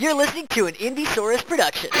You're listening to an Indiesaurus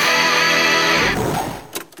production.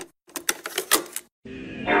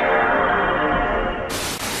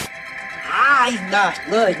 I've got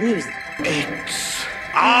good news. It's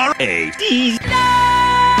R-A-D.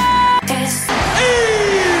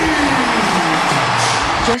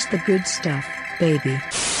 Just the good stuff, baby.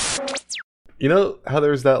 You know how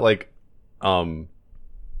there's that, like, in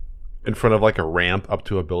front of, like, a ramp up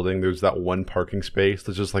to a building, there's that one parking space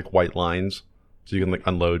that's just, like, white lines, so you can, like,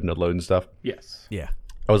 unload and unload and stuff? Yes. Yeah.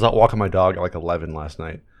 I was out walking my dog at, like, 11 last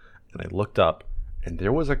night, and I looked up, and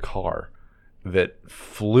there was a car that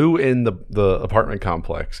flew in the apartment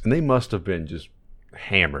complex, and they must have been just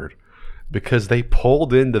hammered, because they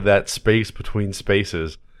pulled into that space between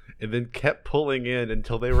spaces, and then kept pulling in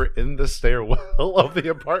until they were in the stairwell of the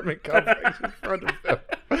apartment complex in front of them.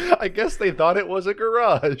 I guess they thought it was a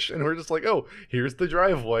garage, and we're just like, oh, here's the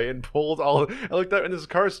driveway, and pulled all. I looked up, and this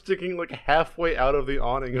car's sticking like halfway out of the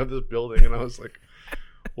awning of this building, and I was like,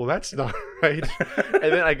 well, that's not right. And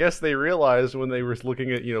then I guess they realized when they were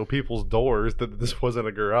looking at, people's doors that this wasn't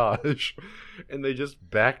a garage, and they just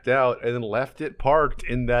backed out and then left it parked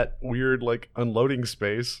in that weird, like, unloading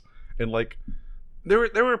space, and, like, there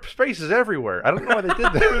were spaces everywhere. I don't know why they did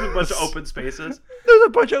that. There was a bunch of open spaces. There's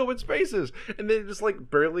a bunch of open spaces, and they just,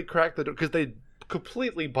 like, barely cracked the door because they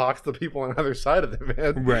completely boxed the people on either side of them,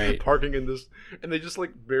 man. Right. Parking in this, and they just,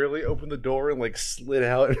 like, barely opened the door and, like, slid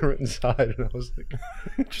out and went inside, and I was like,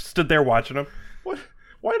 Just stood there watching them. what?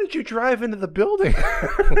 Why did you drive into the building?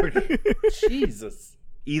 Jesus.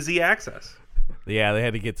 Easy access. Yeah, they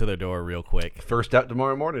had to get to their door real quick. First out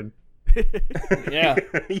tomorrow morning. Yeah.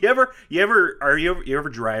 you ever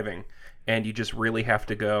driving and you just really have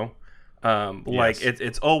to go? Like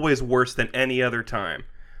it's always worse than any other time.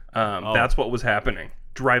 That's what was happening.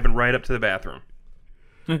 Driving right up to the bathroom.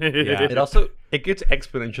 Yeah. It gets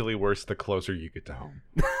exponentially worse the closer you get to home.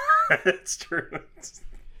 It's true.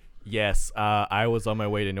 Yes, I was on my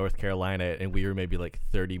way to North Carolina, and we were maybe like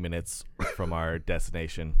 30 minutes from our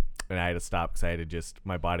destination, and I had to stop because I had to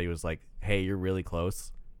my body was like, hey, you're really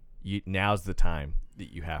close. Now's the time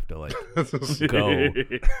that you have to, like, go,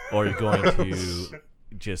 or you're going to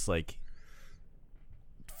just, like,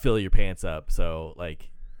 fill your pants up. So,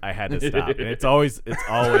 like, I had to stop, and it's always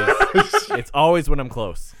when I'm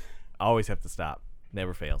close. I always have to stop.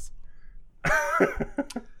 Never fails.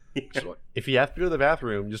 So if you have to go to the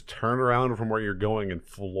bathroom, just turn around from where you're going and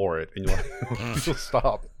floor it, and you'll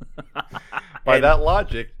stop. By that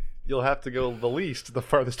logic, you'll have to go the least, the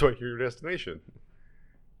farthest away from your destination.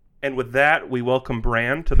 And with that, we welcome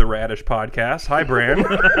Bran to the Radish Podcast. Hi, Bran.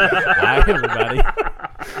 Hi, everybody.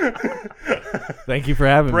 Thank you for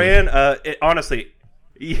having Bran, me. Honestly,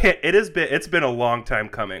 yeah, it's been a long time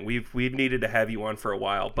coming. We've needed to have you on for a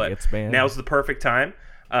while, but now's the perfect time.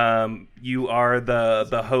 You are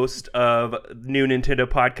the host of New Nintendo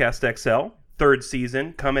Podcast XL, 3rd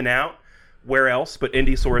season coming out. Where else but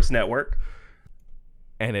Indiesaurus Network?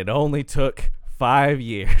 And it only took 5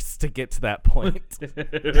 years to get to that point.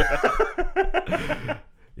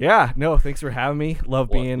 Yeah, no, thanks for having me. Love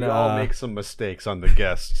being. We all make some mistakes on the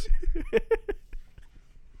guests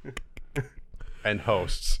and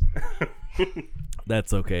hosts.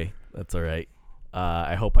 That's okay. That's all right.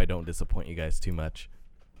 I hope I don't disappoint you guys too much.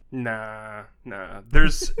 Nah.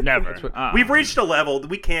 There's Never. We've reached a level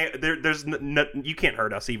we can't. There's you can't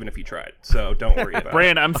hurt us even if you tried. So don't worry about it.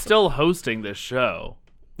 Brand, I'm still hosting this show.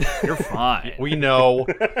 You're fine. We know.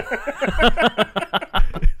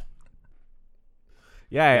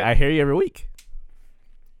 Yeah, I hear you every week.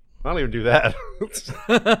 I don't even do that.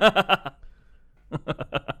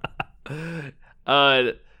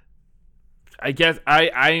 I guess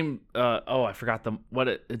I'm. I forgot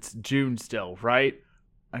it's June still, right?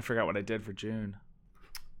 I forgot what I did for June.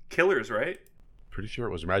 Killers, right? Pretty sure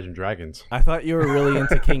it was Imagine Dragons. I thought you were really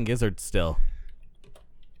into King Gizzard still.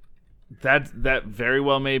 That very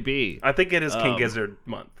well may be. I think it is King Gizzard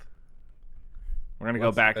month. We're gonna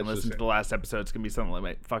go back and listen to the last episode. It's gonna be something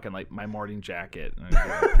like my morning jacket.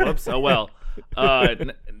 Whoops. Oh well.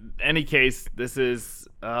 In any case, this is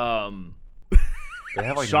They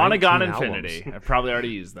have like Shawnagon 19 Infinity. albums. I've probably already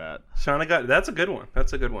used that. Shawnagon, that's a good one.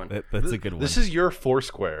 That's a good one. That's a good one. This is your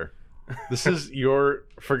Foursquare. This is your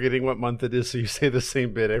forgetting what month it is, so you say the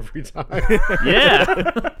same bit every time.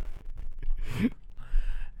 Yeah.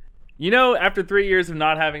 After 3 years of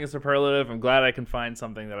not having a superlative, I'm glad I can find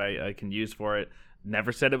something that I can use for it.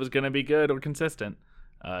 Never said it was going to be good or consistent.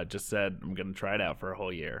 Just said I'm going to try it out for a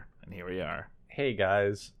whole year, and here we are. Hey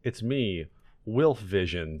guys, it's me, Wilf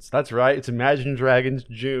Visions. That's right, it's Imagine Dragons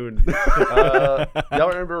June. Y'all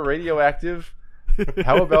remember Radioactive?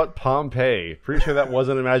 How about Pompeii? Pretty sure that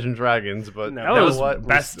wasn't Imagine Dragons, but No, That was what?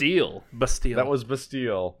 Bastille. Bastille. That was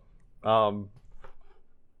Bastille.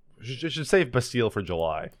 Should save Bastille for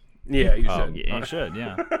July. Yeah, you should. Yeah, you should,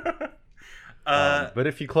 yeah. But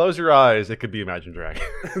if you close your eyes, it could be Imagine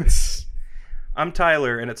Dragons. I'm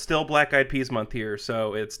Tyler, and it's still Black Eyed Peas month here,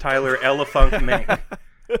 so it's Tyler Elefunk Mank.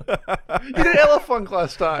 You did Elefunk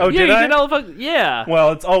last time. Oh, Yeah, did you I? did Elephant. Yeah.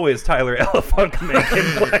 Well, it's always Tyler Elefunk Mank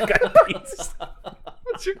and Black Eyed Peas.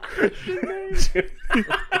 What's your Christian name?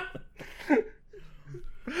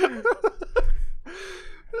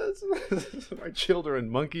 That's my children,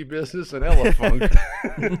 Monkey Business and Elefunk.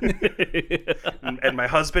 And my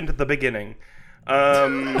husband at the beginning.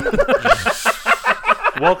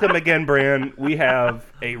 Welcome again, Bran. We have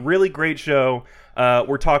a really great show.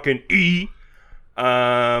 We're talking E.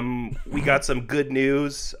 We got some good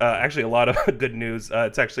news. Actually, a lot of good news.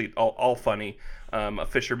 It's actually all funny. A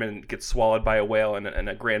fisherman gets swallowed by a whale, and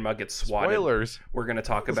a grandma gets swatted. Spoilers. We're going to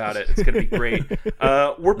talk about it. It's going to be great.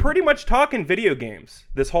 We're pretty much talking video games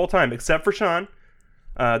this whole time, except for Sean.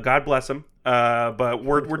 God bless him. But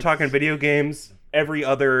we're talking video games every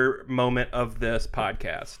other moment of this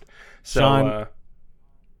podcast. So,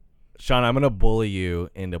 Sean, I'm gonna bully you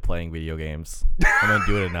into playing video games. I'm gonna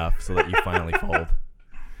do it enough so that you finally fold.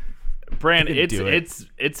 Bran, Do it.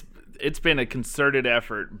 it's been a concerted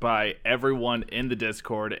effort by everyone in the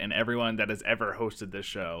Discord and everyone that has ever hosted this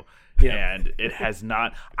show. Yeah. And it has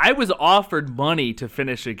not. I was offered money to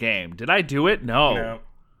finish a game. Did I do it? No.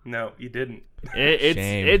 No, you didn't.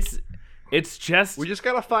 Shame. It's just We just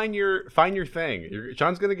gotta find your thing.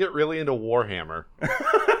 John's gonna get really into Warhammer.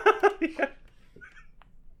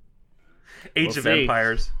 Age of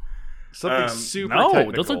Empires. Something super no.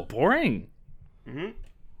 technical. Those look boring. Yeah,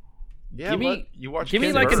 Give me- but you watch Give me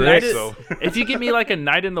Ken like a Burns, night. so If you give me like a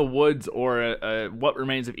Night in the Woods or a What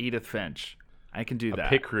Remains of Edith Finch, I can do a that.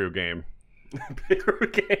 pit crew game.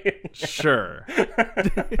 Sure.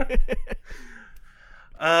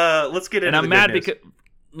 Let's get into And I'm the mad good news.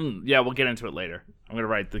 because yeah, we'll get into it later. I'm gonna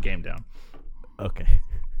write the game down. Okay.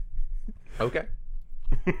 Okay.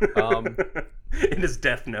 In his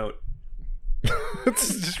death note.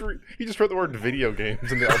 He just wrote the word video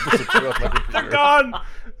games in the opposite of my computer. Gone.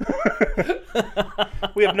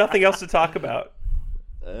 We have nothing else to talk about.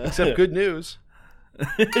 Except good news.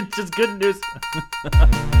 It's just good news.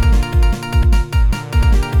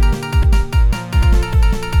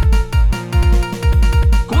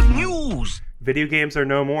 Good news! Video games are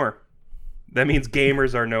no more. That means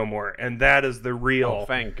gamers are no more, and that is the real. Oh,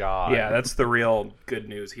 thank God. Yeah, that's the real good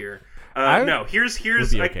news here. I No, here's. Would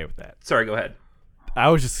be okay with that. Sorry, go ahead. I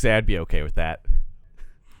was just say I'd be okay with that.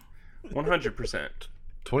 100%.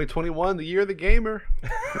 2021, the year of the gamer.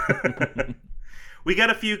 We got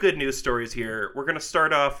a few good news stories here. We're going to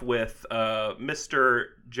start off with Mr.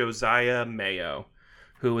 Josiah Mayo,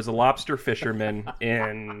 who is a lobster fisherman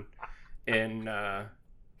in the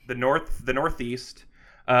Northeast.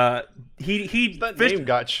 He That fished. name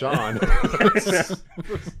got Sean.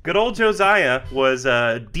 Good old Josiah was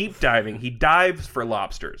deep diving. He dives for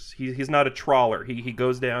lobsters. He's not a trawler. He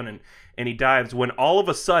goes down and he dives when all of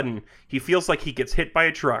a sudden he feels like he gets hit by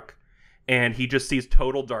a truck and he just sees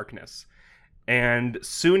total darkness. And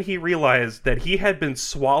soon he realized that he had been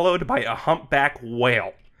swallowed by a humpback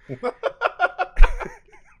whale.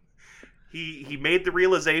 He made the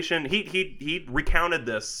realization. He recounted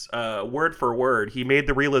this word for word. He made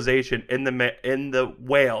the realization in the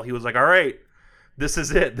whale. He was like, "All right, this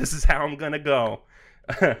is it. This is how I'm gonna go."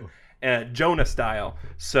 Jonah style.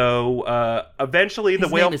 So eventually the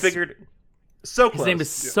whale figured so close. His name is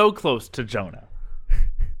so close to Jonah.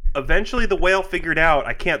 Eventually the whale figured out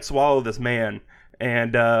I can't swallow this man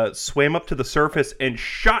and swam up to the surface and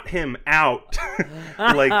shot him out.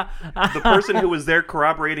 Like the person who was there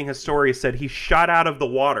corroborating his story said he shot out of the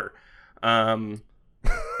water. And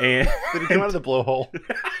Did he come out of the blowhole?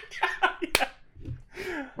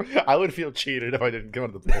 I would feel cheated if I didn't come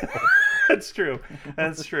out of the blowhole. That's true.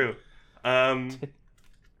 That's true.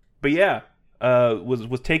 But yeah,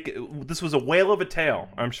 this was a whale of a tale.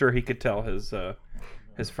 I'm sure he could tell his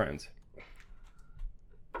friends.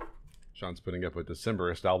 Sean's putting up a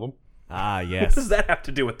Decemberist album. Ah, What yes. does that have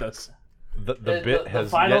to do with this? The bit has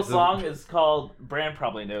the final yet to- song is called. Bran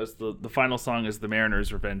probably knows the final song is the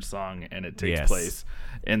Mariner's Revenge song, and it takes Yes. place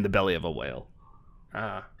in the belly of a whale.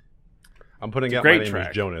 Ah. I'm putting out great My Name track.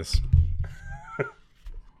 is Jonas.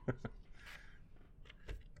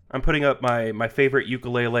 I'm putting up my favorite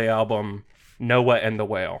ukulele album, Noah and the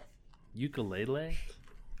Whale. Ukulele?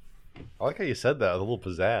 I like how you said that with a little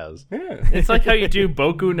pizzazz. Yeah. It's like how you do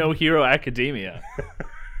Boku no Hero Academia.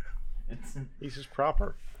 He's just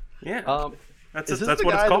proper. Yeah. That's Is this that's the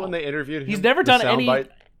what guy it's that called. when they interviewed him? He's never the done any. soundbite?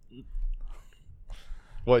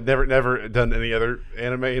 What? Never done any other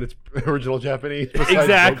anime in its original Japanese. besides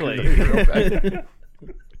Exactly. Boku no Hero?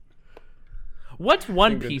 What's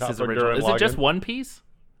One Good Piece's Topper original? Gurren Is it just Lagann. One Piece?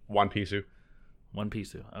 One Piece, One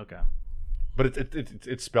Piece. Okay. but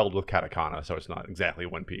it's spelled with katakana, so it's not exactly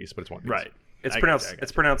One Piece, but it's One Piece. Right. It's I pronounced get you.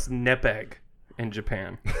 it's pronounced nepeg in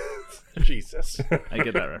Japan. Jesus. I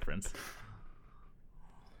get that reference.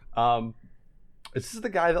 Is this the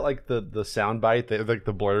guy that like the soundbite, like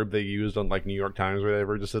the blurb they used on like New York Times or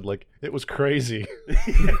whatever, just said like it was crazy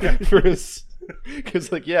for his,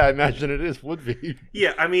 because like I imagine it would be.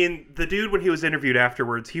 Yeah, I mean, the dude when he was interviewed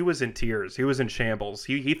afterwards, he was in tears. He was in shambles.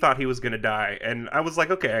 He thought he was gonna die, and I was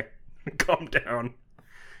like, okay, calm down.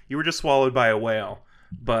 You were just swallowed by a whale.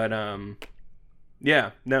 But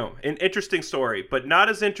yeah, no, an interesting story, but not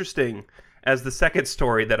as interesting as the second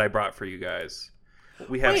story that I brought for you guys.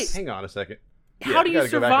 We have. Wait. Hang on a second. How do we you gotta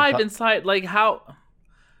go back and survive talk- inside? Like how?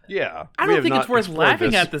 Yeah, I we don't have think it's not worth explored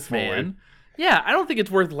laughing at this fully. man. Yeah, I don't think it's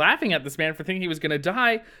worth laughing at this man for thinking he was going to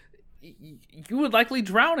die. You would likely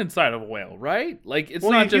drown inside of a whale, right? Like it's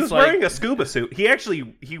Well, not he just was like wearing a scuba suit. He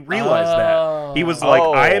realized that. He was like,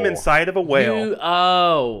 I am inside of a whale.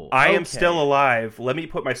 I am okay. still alive. Let me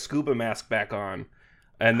put my scuba mask back on.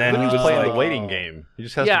 And then Then he he was was playing like, the waiting game. He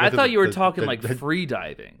just has Yeah, to go I through thought you were the- talking the- like the- free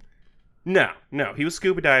diving. No, he was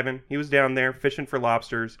scuba diving. He was down there fishing for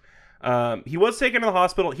lobsters. He was taken to the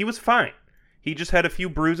hospital. He was fine. He just had a few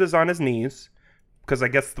bruises on his knees because I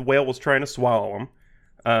guess the whale was trying to swallow him.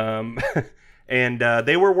 And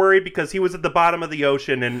they were worried because he was at the bottom of the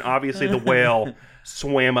ocean, and obviously the whale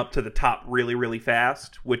swam up to the top really, really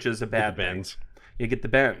fast, which is a bad thing. bends. You get the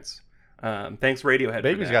bends. Thanks, Radiohead.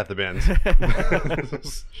 Baby's for got that. the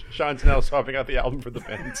bends. Sean's now swapping out the album for the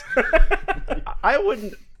bends. I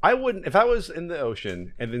wouldn't if I was in the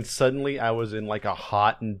ocean and then suddenly I was in like a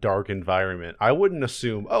hot and dark environment. I wouldn't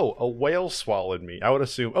assume, oh, a whale swallowed me. I would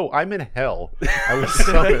assume, oh, I'm in hell. I was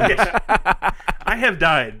summoned. I have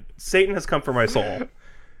died. Satan has come for my soul.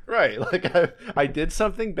 Right, like I did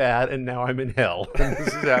something bad and now I'm in hell. And this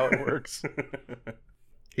is how it works.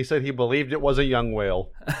 He said he believed it was a young whale,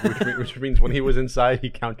 which means when he was inside, he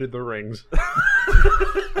counted the rings.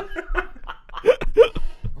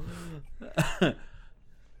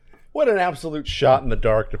 What an absolute shot in the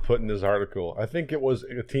dark to put in this article. I think it was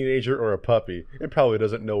a teenager or a puppy. It probably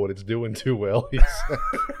doesn't know what it's doing too well. He said.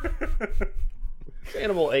 This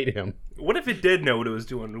animal ate him. What if it did know what it was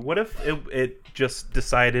doing? What if it just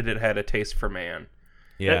decided it had a taste for man?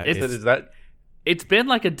 Yeah, Is that It's been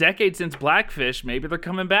like a decade since Blackfish. Maybe they're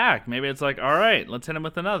coming back. Maybe it's like, all right, let's hit him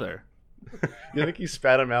with another. you think he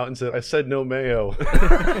spat him out and said, "I said no mayo."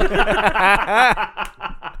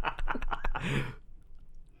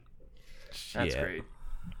 That's Yeah. great.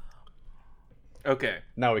 Okay.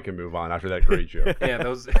 Now we can move on after that great joke. Yeah, that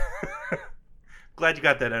was. Glad you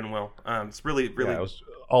got that in, Will. It's really, really, Yeah, it was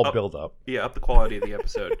all built up. up the quality of the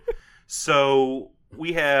episode. So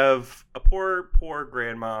we have a poor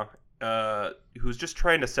grandma who's just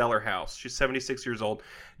trying to sell her house. She's 76 years old,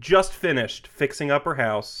 just finished fixing up her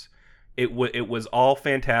house. It was all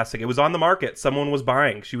fantastic. It was on the market. Someone was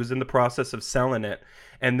buying. She was in the process of selling it.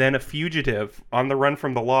 And then a fugitive on the run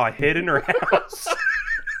from the law hid in her house.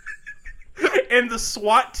 And the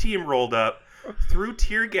SWAT team rolled up, threw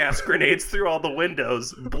tear gas grenades through all the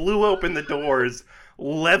windows, blew open the doors,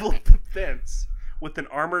 leveled the fence with an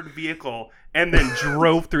armored vehicle, and then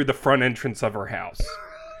drove through the front entrance of her house.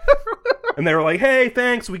 And they were like, "Hey,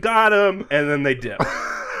 thanks, we got him." And then they dipped.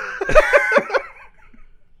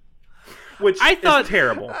 Which I thought- is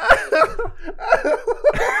terrible.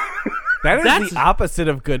 That's the opposite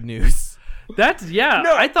of good news. That's yeah.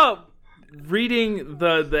 No. I thought reading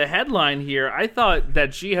the headline here, I thought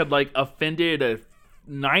that she had like offended a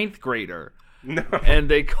 9th grader, No. and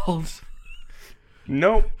they called.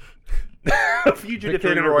 Nope. A fugitive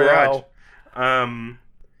hid in Victory her garage. Royale.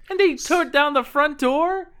 And they tore down the front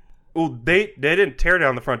door. Oh, they didn't tear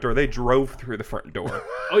down the front door. They drove through the front door.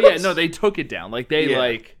 Oh yeah, no, they took it down. Like they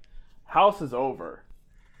Yeah. house is over.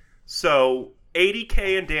 So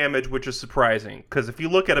 $80K in damage, which is surprising because if you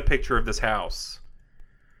look at a picture of this house,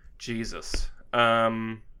 Jesus,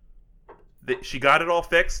 she got it all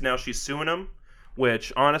fixed. Now she's suing him,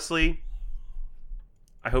 which honestly,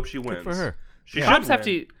 I hope she wins. for her. She Cops should have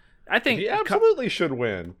win. to. I think He absolutely should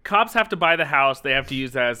win. cops have to buy the house. They have to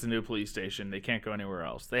use that as the new police station. They can't go anywhere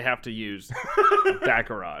else. They have to use that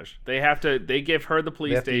garage. They have to. They give her the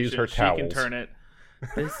police have to use station. her She can towels. turn it.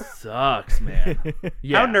 This sucks, man.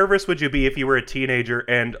 Yeah. How nervous would you be if you were a teenager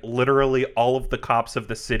and literally all of the cops of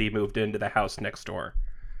the city moved into the house next door?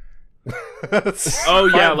 Oh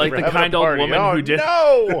yeah, like the kind old woman who did.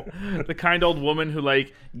 No, the kind old woman who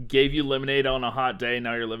like gave you lemonade on a hot day.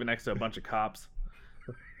 Now you're living next to a bunch of cops.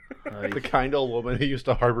 The kind old woman who used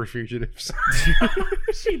to harbor fugitives.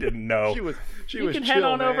 She didn't know. She You was can chill, head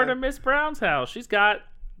on man. over to Miss Brown's house. She's got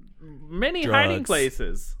many Drugs. hiding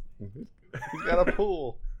places. She's got a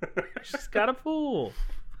pool. She's got a pool.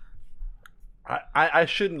 I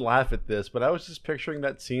shouldn't laugh at this, but I was just picturing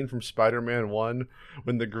that scene from Spider-Man 1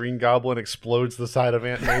 when the Green Goblin explodes the side of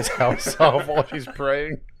Aunt May's house off while she's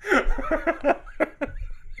praying.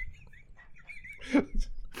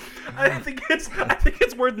 I think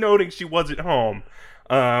it's worth noting she wasn't home.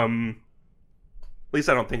 At least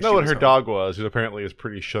I don't think she No, was what her home. dog was, who apparently is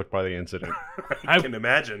pretty shook by the incident. I can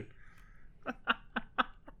imagine.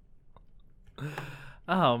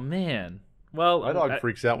 Oh man. Well, My dog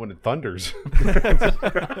freaks out when it thunders.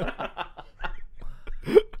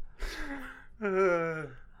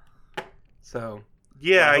 So,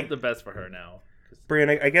 yeah, I hope the best for her now. Brian,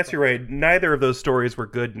 I guess you're right. Neither of those stories were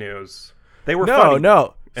good news. They were No, funny,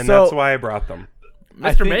 no. and So- that's why I brought them.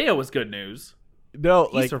 Mr. think- Mayo was good news. No,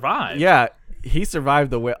 He survived. Yeah, he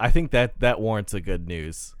survived I think that warrants a good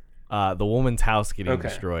news. The woman's house getting Okay.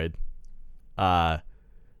 destroyed.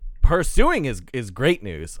 Her suing is great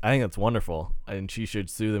news. I think that's wonderful, and she should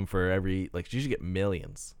sue them for she should get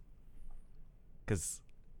millions because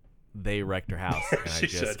they wrecked her house, and She I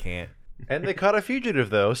just should. can't. And they caught a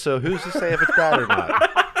fugitive, though, so who's to say if it's bad or not?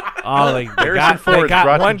 Oh, like they Harrison got Ford's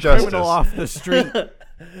brought to one justice. criminal off the street.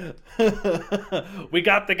 We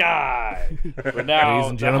got the guy. But now, Ladies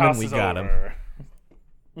and the gentlemen, house we is got him. over.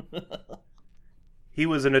 He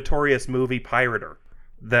was a notorious movie pirater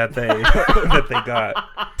that they got.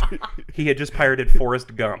 He had just pirated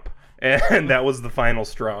Forrest Gump, and that was the final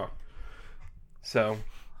straw. So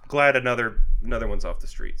glad another one's off the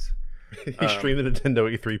streets. He streamed the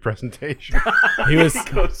Nintendo E3 presentation. He was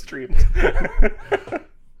Ghost streamed.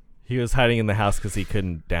 he was hiding in the house because he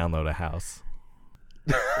couldn't download a house.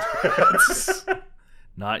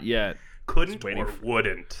 Not yet. Couldn't waiting or for-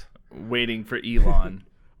 wouldn't. Waiting for Elon.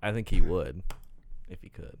 I think he would if he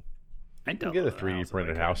could. I You don't can get a know the 3D house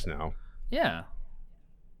printed if I house now. could. Yeah.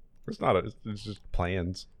 It's just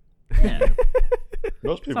plans. Yeah.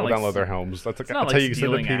 Most people not like download their homes. That's It's like, not that's like how you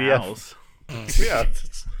send a stealing a PDF. house. Yeah.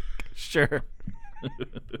 Sure.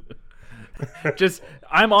 Just,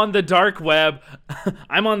 I'm on the dark web.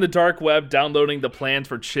 I'm on the dark web downloading the plans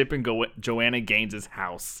for Chip and Joanna Gaines'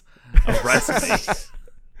 house. Arrest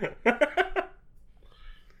me.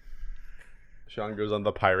 Sean goes on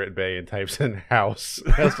the Pirate Bay and types in house.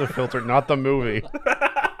 It has to filter, not the movie.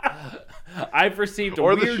 I've received a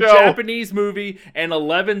Or the weird show. Japanese movie and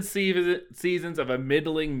 11 seasons of a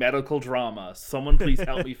middling medical drama. Someone please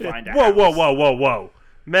help me find out. Whoa.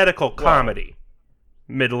 Medical comedy.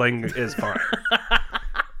 Middling is fine.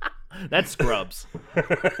 That's Scrubs.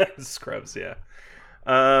 Scrubs, yeah.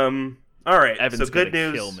 All right. Evan's so good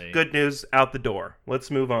gonna news. kill me. Good news out the door. Let's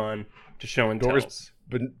move on to show and Doors tells.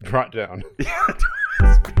 been brought down.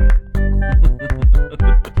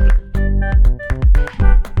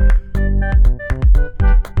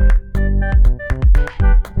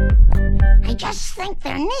 I just think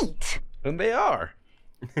they're neat. And they are.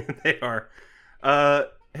 They are.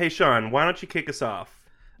 Hey, Sean, why don't you kick us off?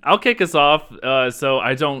 I'll kick us off so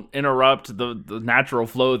I don't interrupt the natural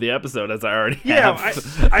flow of the episode as I already Yeah,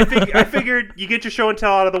 have. I figured you get your show and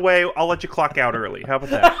tell out of the way. I'll let you clock out early. How about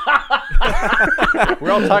that?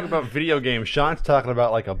 We're all talking about video games. Sean's talking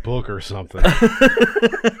about like a book or something.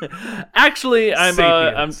 Actually, I'm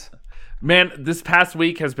Sapiens. man, this past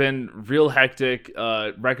week has been real hectic.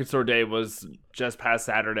 Record Store Day was just past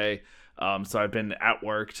Saturday. So I've been at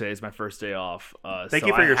work. Today's my first day off. Thank so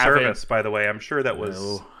you for I your haven't- service, by the way. I'm sure that was.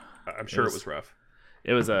 No. I'm sure it was rough.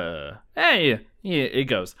 It was yeah, it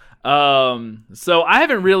goes. So I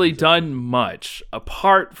haven't really done much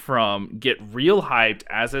apart from get real hyped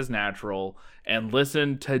as is natural and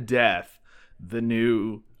listen to death the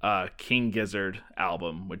new King Gizzard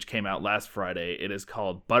album, which came out last Friday. It is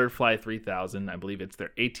called Butterfly 3000. I believe it's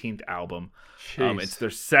their 18th album. Jeez. It's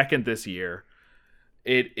their second this year.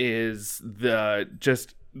 It is they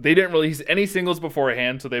didn't release any singles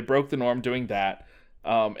beforehand, so they broke the norm doing that.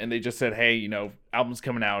 And they just said, hey, album's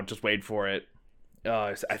coming out, just wait for it.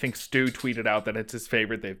 I think Stu tweeted out that it's his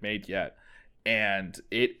favorite they've made yet. And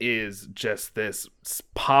it is just this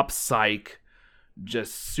pop psych,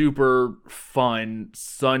 just super fun,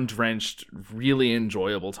 sun-drenched, really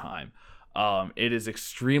enjoyable time. It is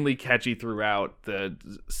extremely catchy throughout. The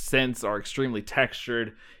synths are extremely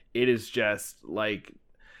textured. It is just like,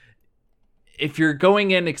 if you're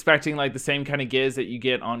going in expecting like the same kind of giz that you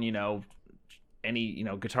get on, any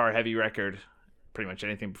guitar heavy record, pretty much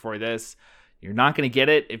anything before this. You're not going to get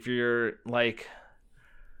it if you're like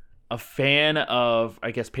a fan of,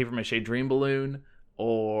 I guess, Paper Mache Dream Balloon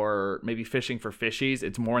or maybe Fishing for Fishies.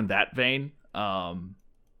 It's more in that vein.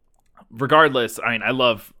 Regardless, I mean, I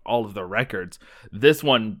love all of the records. This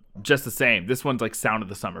one, just the same. This one's like Sound of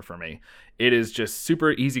the Summer for me. It is just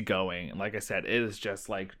super easygoing. And like I said, it is just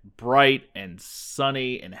like bright and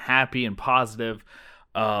sunny and happy and positive.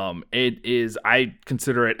 It is, I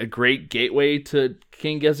consider it a great gateway to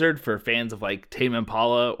King Gizzard for fans of like Tame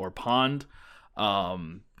Impala or Pond.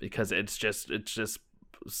 Because it's just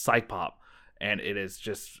psych pop, and it is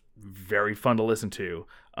just very fun to listen to.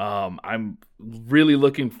 I'm really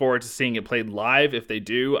looking forward to seeing it played live if they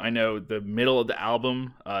do. I know the middle of the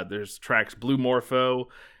album, there's tracks Blue Morpho,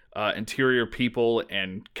 Interior People,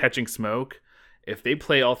 and Catching Smoke. If they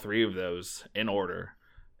play all three of those in order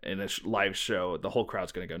in a live show, the whole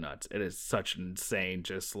crowd's going to go nuts. It is such an insane,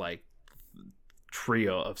 just like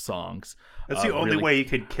trio of songs. That's the only way you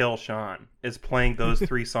could kill Sean, is playing those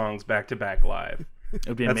three songs back to back live. It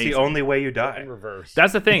would be That's amazing. the only way you die. In reverse.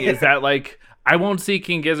 That's the thing, is that like I won't see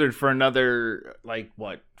King Gizzard for another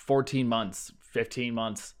 14 months, 15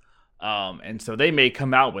 months. And so they may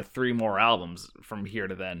come out with 3 more albums from here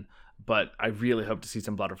to then. But I really hope to see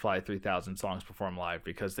some Butterfly 3000 songs perform live,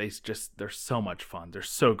 because they're so much fun. They're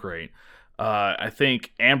so great. I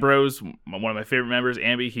think Ambrose, one of my favorite members,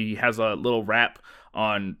 Ambi, he has a little rap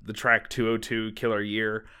on the track 202 Killer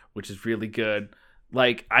Year, which is really good.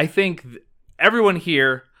 Like, I think everyone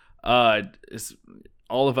here, is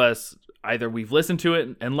all of us, either we've listened to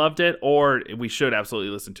it and loved it, or we should absolutely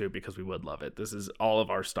listen to it because we would love it. This is all of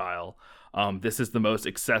our style. This is the most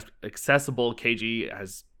accessible KG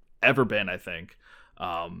has ever been, I think.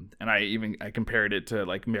 And I compared it to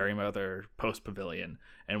like Merryweather Post Pavilion,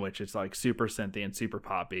 in which it's like super synthy and super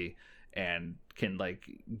poppy, and can like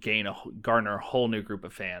garner a whole new group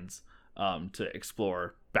of fans to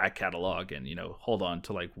explore back catalog and hold on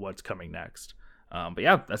to like what's coming next. But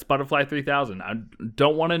yeah, that's Butterfly 3000. I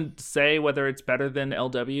don't want to say whether it's better than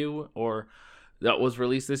LW or that was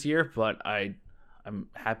released this year, but I'm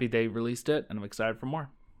happy they released it, and I'm excited for more.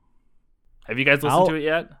 Have you guys listened to it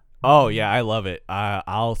yet? Oh yeah, I love it.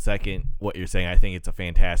 I'll second what you're saying. I think it's a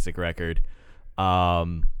fantastic record.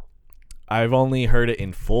 I've only heard it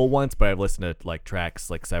in full once, but I've listened to like tracks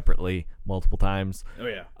like separately multiple times. Oh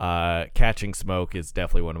yeah. Catching Smoke is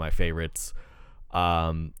definitely one of my favorites.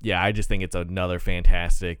 Yeah, I just think it's another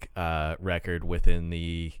fantastic record within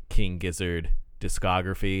the King Gizzard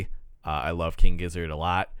discography. I love King Gizzard a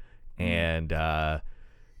lot, and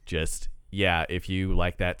if you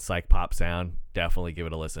like that psych pop sound, definitely give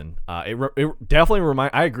it a listen. It definitely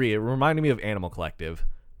I agree. It reminded me of Animal Collective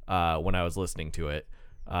when I was listening to it.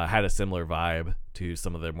 Had a similar vibe to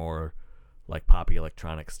some of their more like poppy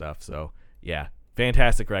electronic stuff. So yeah,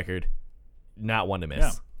 fantastic record. Not one to miss.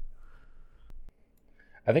 Yeah.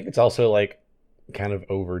 I think it's also like kind of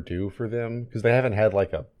overdue for them, because they haven't had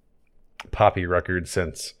like a poppy record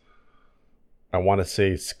since, I want to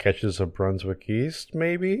say, Sketches of Brunswick East,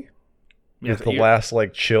 maybe. Yeah, the last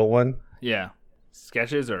like chill one. Yeah,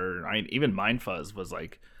 Sketches, or even Mind Fuzz was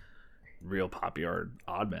like real poppy, or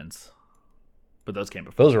Oddments, but those came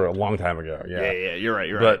before. Those were a long time ago. Yeah, yeah. You're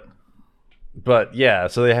right. But yeah,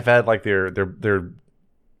 so they have had like their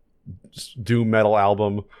doom metal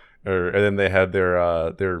album, and then they had their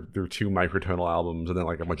 2 microtonal albums, and then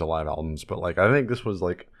like a bunch of live albums. But like, I think this was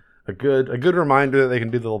like a good reminder that they can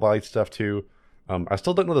do the light stuff too. I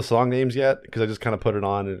still don't know the song names yet, because I just kind of put it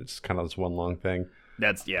on and it's kind of this one long thing.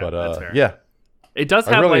 That's fair. Yeah, it does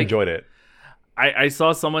have. I really enjoyed it. I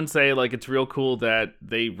saw someone say like it's real cool that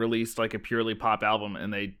they released like a purely pop album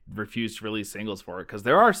and they refused to release singles for it, because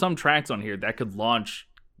there are some tracks on here that could launch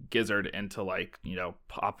Gizzard into like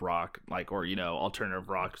pop rock, like, or alternative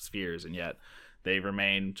rock spheres, and yet they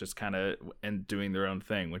remain just kind of and doing their own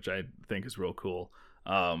thing, which I think is real cool.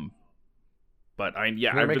 But I've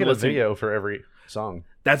making a video for every song.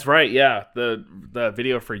 That's right. Yeah, the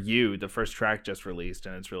video for You, the first track, just released,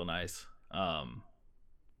 and it's real nice. I'm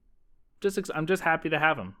just happy to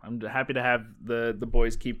have them. I'm happy to have the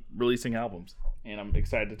boys keep releasing albums, and I'm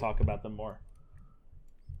excited to talk about them more.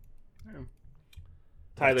 Yeah.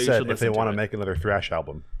 Tyler, you should listen if they want to make another thrash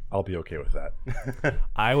album, I'll be okay with that.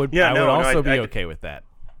 I would. Yeah, I would also be okay with that.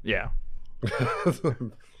 Yeah.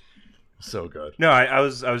 So good. No, I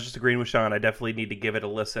was just agreeing with Sean. I definitely need to give it a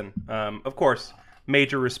listen. Of course,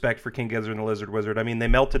 major respect for King Gizzard and the Lizard Wizard. I mean, they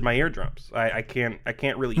melted my eardrums. I can't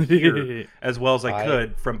really hear as well as I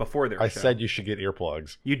could from before their show. I said you should get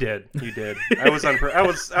earplugs. You did. I was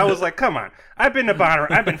like, come on. I've been to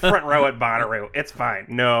Bonnaroo. I've been front row at Bonnaroo. It's fine.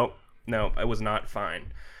 No, it was not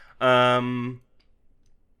fine.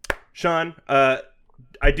 Sean,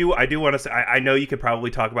 I do want to say, I know you could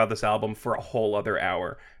probably talk about this album for a whole other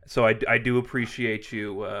hour, so I do appreciate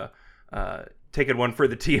you taking one for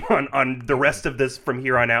the team on the rest of this from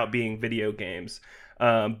here on out being video games.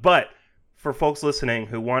 But for folks listening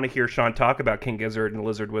who want to hear Sean talk about King Gizzard and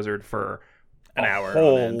Lizard Wizard for an hour,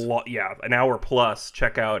 an hour plus,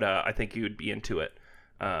 check out I Think You'd Be Into It.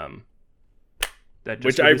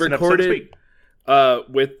 Which I recorded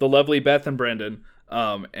with the lovely Beth and Brendan,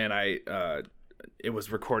 and it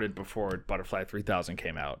was recorded before Butterfly 3000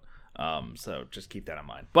 came out, so just keep that in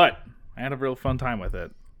mind. But I had a real fun time with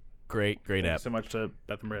it. Great app. So much to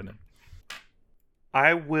Beth and Brandon.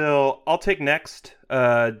 I'll take next,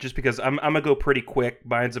 just because I'm gonna go pretty quick.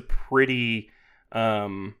 Mine's a pretty,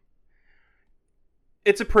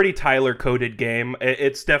 it's a pretty Tyler coded game.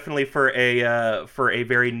 It's definitely for a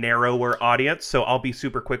very narrower audience, so I'll be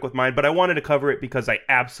super quick with mine. But I wanted to cover it because I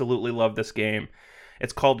absolutely love this game.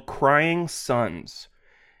 It's called Crying Suns.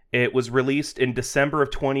 It was released in December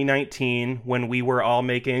of 2019 when we were all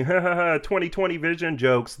making 2020 vision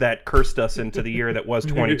jokes that cursed us into the year that was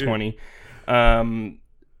 2020.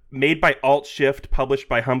 Made by Alt Shift, published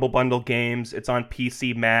by Humble Bundle Games. It's on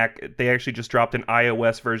PC, Mac. They actually just dropped an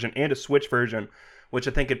iOS version and a Switch version, which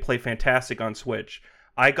I think could play fantastic on Switch.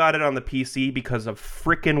 I got it on the PC because of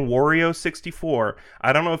frickin' Wario64.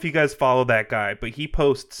 I don't know if you guys follow that guy, but he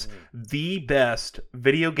posts the best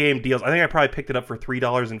video game deals. I think I probably picked it up for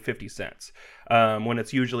 $3.50 when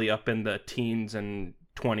it's usually up in the teens and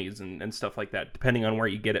 20s and stuff like that, depending on where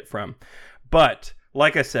you get it from. But,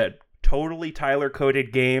 like I said, totally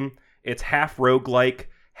Tyler-coded game. It's half roguelike,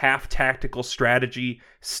 half tactical strategy,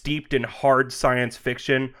 steeped in hard science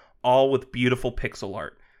fiction, all with beautiful pixel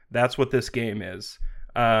art. That's what this game is.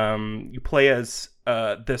 You play as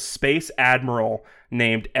this space admiral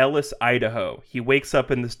named Ellis Idaho. He wakes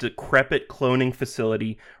up in this decrepit cloning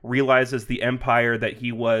facility, realizes the Empire that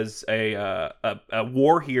he was a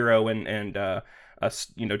war hero and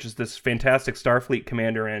just this fantastic Starfleet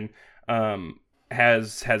commander in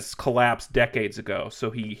has collapsed decades ago.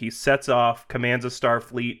 So he sets off, commands a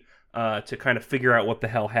Starfleet to kind of figure out what the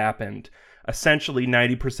hell happened. Essentially,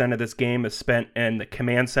 90% of this game is spent in the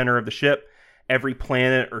command center of the ship. Every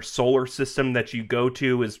planet or solar system that you go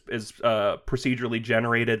to is procedurally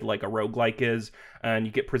generated like a roguelike is, and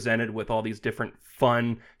you get presented with all these different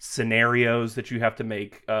fun scenarios that you have to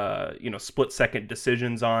make split-second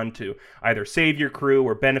decisions on to either save your crew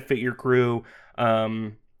or benefit your crew.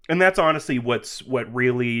 And that's honestly what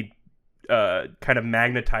really kind of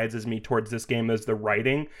magnetizes me towards this game is the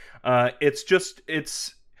writing.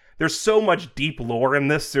 There's so much deep lore in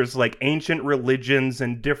this. There's like ancient religions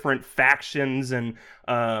and different factions and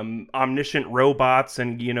omniscient robots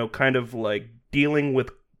and, kind of like dealing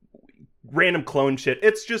with random clone shit.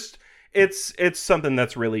 It's something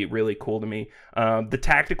that's really, really cool to me. The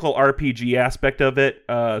tactical RPG aspect of it,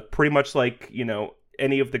 pretty much like,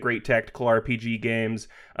 any of the great tactical RPG games.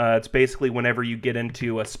 It's basically whenever you get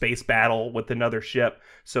into a space battle with another ship.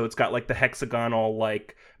 So it's got like the hexagonal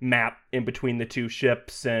like map in between the two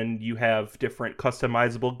ships, and you have different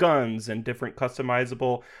customizable guns and different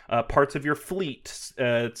customizable parts of your fleet.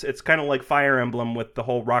 It's kind of like Fire Emblem with the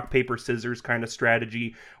whole rock, paper, scissors kind of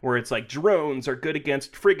strategy, where it's like drones are good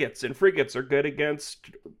against frigates and frigates are good against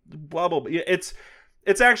blah, blah, blah.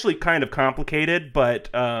 It's actually kind of complicated, but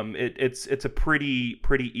it's a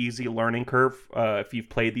pretty easy learning curve if you've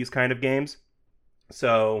played these kind of games.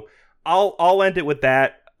 So I'll end it with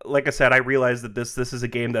that. Like I said, I realize that this is a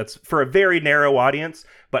game that's for a very narrow audience,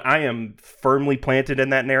 but I am firmly planted in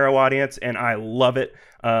that narrow audience, and I love it.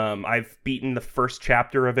 I've beaten the first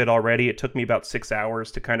chapter of it already. It took me about 6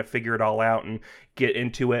 hours to kind of figure it all out and get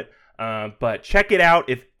into it. But check it out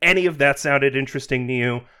if any of that sounded interesting to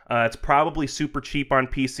you. It's probably super cheap on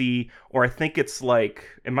PC, or I think it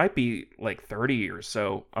might be like 30 or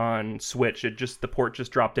so on Switch. The port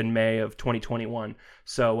just dropped in May of 2021.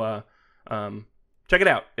 So check it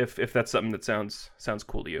out if that's something that sounds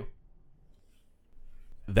cool to you.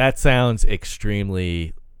 That sounds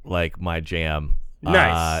extremely like my jam.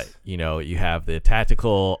 Nice. You have the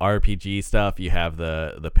tactical RPG stuff. You have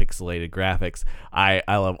the pixelated graphics. I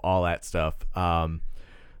love all that stuff.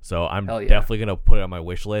 So I'm definitely going to put it on my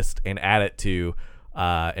wish list and add it to,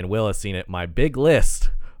 and Will has seen it, my big list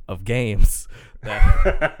of games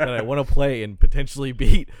that I want to play and potentially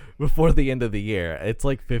beat before the end of the year. It's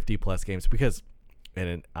like 50 plus games because,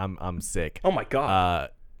 and I'm sick. Oh my God.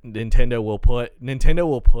 Nintendo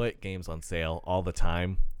will put games on sale all the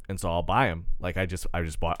time. And so I'll buy them. Like I just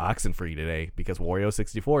bought Oxenfree today because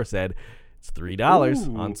Wario64 said It's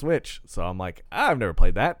 $3 on Switch. So I'm like, I've never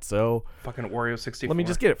played that, so fucking Wario 64. Let me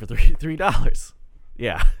just get it for $3.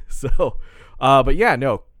 Yeah. So, but yeah,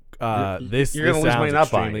 no. This You're gonna lose money sounds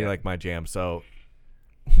not buying extremely it. like my jam. So,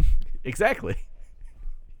 exactly.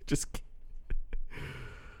 Just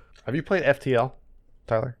Have you played FTL,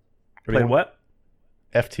 Tyler? Played what?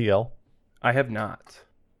 FTL. I have not.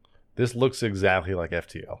 This looks exactly like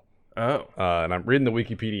FTL. Oh. And I'm reading the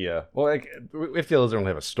Wikipedia. Well, like FTL doesn't really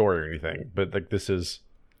have a story or anything, but like this is.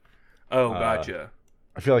 Oh, gotcha.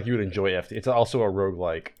 I feel like you would enjoy FTL. It's also a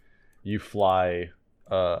roguelike. You fly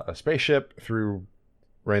a spaceship through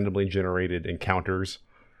randomly generated encounters,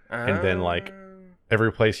 and then like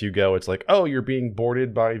every place you go, it's like, oh, you're being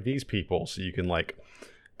boarded by these people, so you can like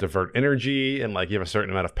divert energy, and like you have a certain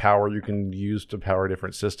amount of power you can use to power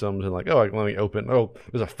different systems, and like, oh, let me open. Oh,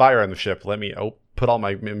 there's a fire on the ship. Let me put all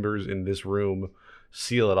my members in this room,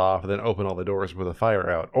 seal it off, and then open all the doors with a fire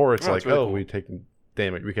out. Or it's like, really cool. We take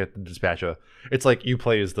damage. We get to dispatch a. It's like you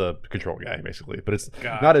play as the control guy basically, but it's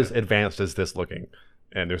not as advanced as this looking,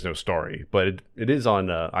 and there's no story. But it is on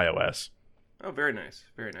iOS. Oh, very nice,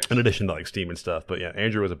 very nice. In addition to like Steam and stuff, but yeah,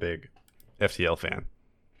 Andrew was a big FTL fan.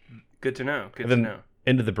 Good to know. Good to know.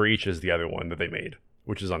 Into the Breach is the other one that they made,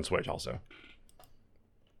 which is on Switch also.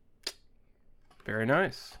 Very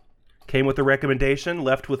nice. Came with a recommendation,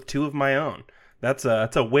 left with 2 of my own. That's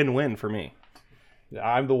a win-win for me.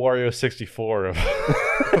 I'm the Wario 64 of.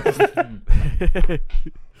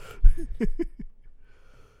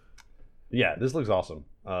 Yeah, this looks awesome.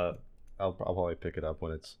 I'll probably pick it up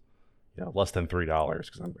when it's less than $3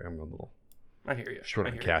 because I'm a little. I hear you. Short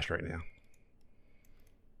on cash right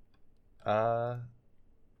now.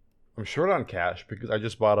 I'm short on cash because I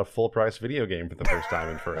just bought a full price video game for the first time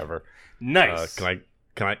in forever. Nice.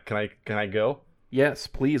 Can I go? Yes,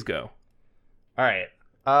 please go. All right.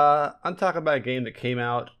 I'm talking about a game that came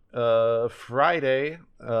out Friday.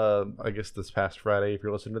 I guess this past Friday if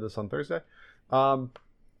you're listening to this on Thursday. And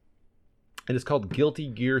it's called Guilty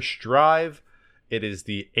Gear Strive. It is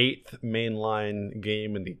the 8th mainline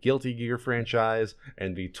game in the Guilty Gear franchise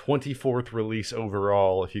and the 24th release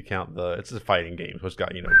overall if you count it's a fighting game. So it's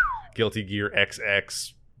got, Guilty Gear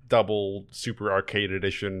XX double super arcade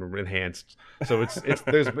edition enhanced. So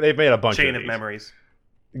they've made a bunch chain of of memories.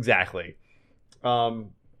 Exactly.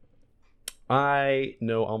 I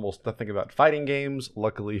know almost nothing about fighting games.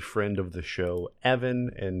 Luckily, friend of the show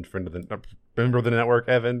Evan and member of the network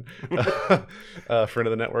Evan, friend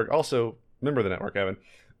of the network, also member of the network Evan,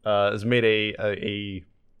 has made a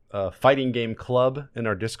fighting game club in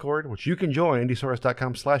our Discord, which you can join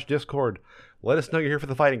indiesaurus.com/Discord. Let us know you're here for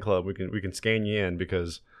the fighting club. We can scan you in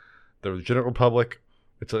because the general public,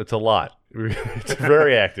 it's a lot. It's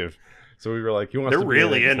very active. So we were like, you want us They're to be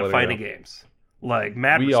really into fighting games. Like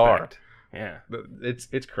mad we respect. Are. Yeah.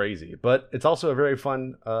 It's crazy, but it's also a very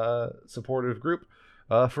fun, supportive group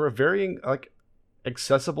for a very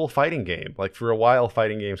accessible fighting game. Like for a while,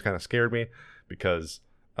 fighting games kind of scared me because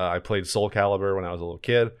I played Soul Calibur when I was a little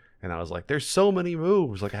kid, and I was like, "There's so many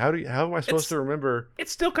moves. Like, how am I supposed to remember?"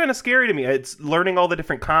 It's still kind of scary to me. It's learning all the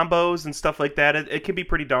different combos and stuff like that. It can be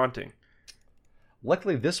pretty daunting.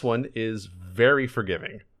 Luckily, this one is very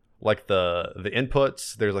forgiving. Like the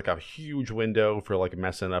inputs, there's like a huge window for like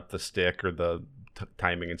messing up the stick or the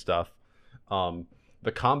timing and stuff.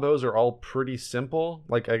 The combos are all pretty simple.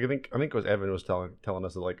 Like I think it was Evan was telling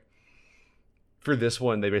us that like for this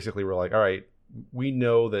one they basically were like, all right, we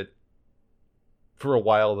know that for a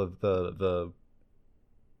while the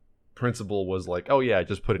principle was like, oh yeah,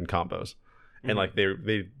 just put in combos, and like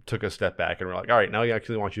they took a step back and were like, all right, now we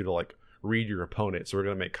actually want you to like read your opponent, so we're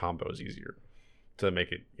gonna make combos easier to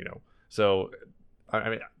make it, So, I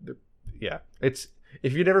mean, yeah, it's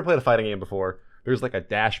if you've never played a fighting game before, there's like a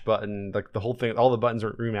dash button, like the whole thing, all the buttons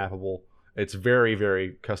are remappable. It's very,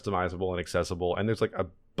 very customizable and accessible, and there's like a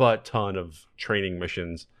butt ton of training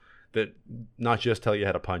missions that not just tell you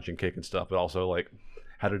how to punch and kick and stuff, but also like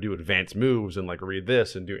how to do advanced moves and like read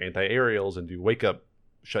this and do anti-aerials and do wake up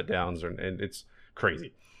shutdowns, and it's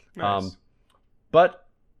crazy. Nice. But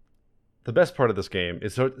the best part of this game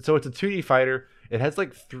is so it's a 2D fighter. It has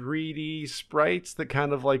like 3D sprites that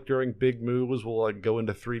kind of like during big moves will like go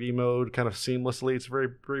into 3D mode kind of seamlessly. It's very,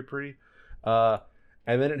 very pretty. And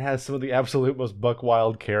then it has some of the absolute most buck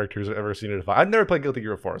wild characters I've ever seen in a fight. I've never played Guilty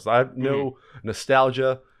Gear before, so I have no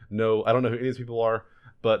nostalgia. No, I don't know who any of these people are.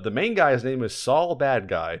 But the main guy's name is Saul Bad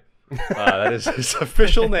Guy. That is his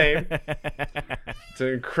official name. It's an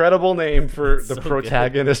incredible name for the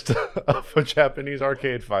protagonist of a Japanese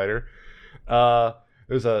arcade fighter.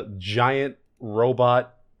 There's a giant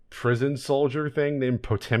robot prison soldier thing named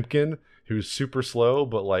Potemkin who's super slow,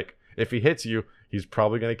 but like If he hits you, he's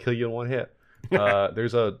probably going to kill you in one hit.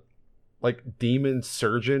 There's a demon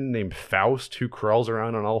surgeon named Faust who crawls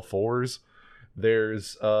around on all fours.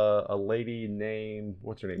 There's a lady named,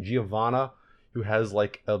 what's her name? Giovanna, who has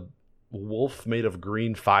like a wolf made of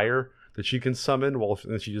green fire that she can summon,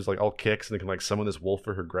 and she just like all kicks and can like summon this wolf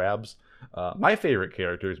for her grabs. My favorite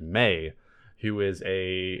character is May, who is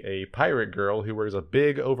a pirate girl who wears a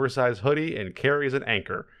big oversized hoodie and carries an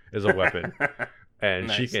anchor as a weapon. And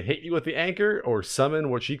nice. She can hit you with the anchor or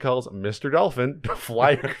summon what she calls Mr. Dolphin.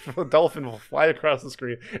 The dolphin will fly across the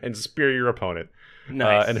screen and spear your opponent.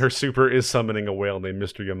 Nice. And her super is summoning a whale named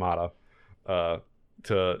Mr. Yamada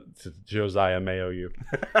to Josiah Mayo you.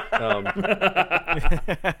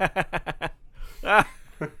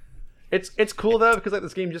 It's cool though, because like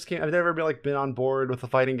this game just came. I've never been on board with a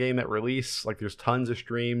fighting game at release. Like there's tons of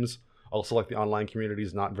streams. Also, like the online community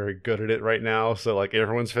is not very good at it right now, so like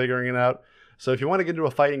everyone's figuring it out. So if you want to get into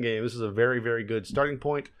a fighting game, this is a very, very good starting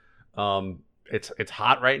point. It's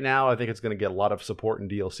hot right now. I think it's going to get a lot of support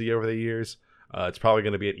and DLC over the years. It's probably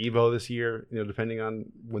going to be at Evo this year, depending on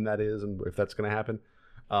when that is and if that's going to happen.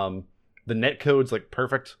 The netcode's like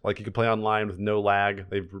perfect. Like you can play online with no lag.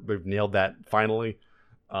 They've nailed that finally.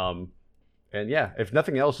 And yeah, if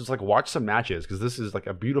nothing else, just like watch some matches because this is like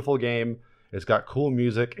a beautiful game. It's got cool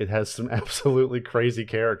music. It has some absolutely crazy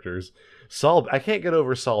characters. I can't get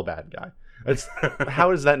over Saul Bad Guy. How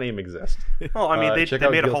does that name exist? Well, I mean, they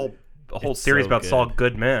made a whole series about Saul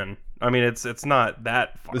Goodman. I mean, it's not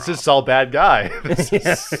that far This off. is Saul Bad Guy. It's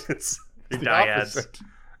the dyads.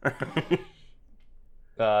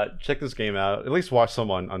 Check this game out. At least watch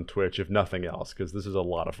someone on Twitch, if nothing else, because this is a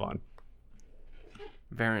lot of fun.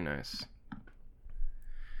 Very nice.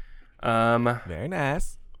 Very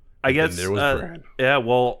nice. I guess. There was Brad. Yeah.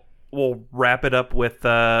 Well, we'll wrap it up with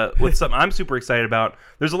something I'm super excited about.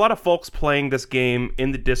 There's a lot of folks playing this game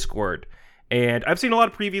in the Discord, and I've seen a lot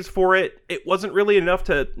of previews for it. It wasn't really enough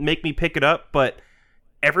to make me pick it up, but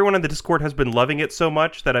everyone in the Discord has been loving it so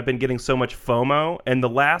much that I've been getting so much FOMO. And the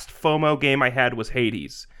last FOMO game I had was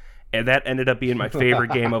Hades, and that ended up being my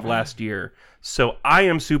favorite game of last year. So I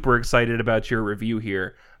am super excited about your review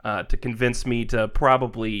here to convince me to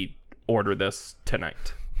probably order this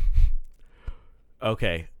tonight.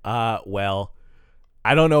 Okay. Well,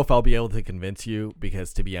 I don't know if I'll be able to convince you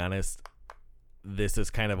because, to be honest, this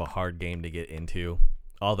is kind of a hard game to get into.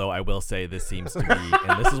 Although I will say this seems to be,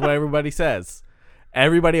 and this is what everybody says.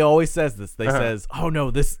 Everybody always says this. They says, "Oh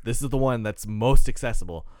no, this is the one that's most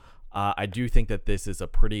accessible." I do think that this is a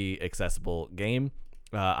pretty accessible game.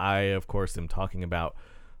 I, of course, am talking about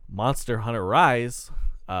Monster Hunter Rise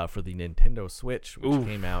for the Nintendo Switch, which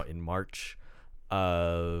came out in March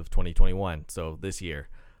of 2021, so this year.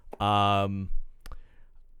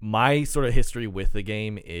 My sort of history with the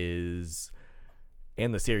game is,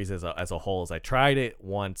 and the series as a whole, is I tried it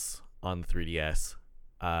once on the 3DS.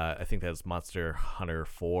 I think that was Monster Hunter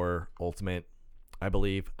 4 Ultimate, I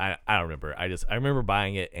believe. I don't remember. I remember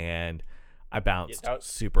buying it and I bounced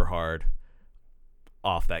super hard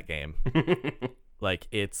off that game. Like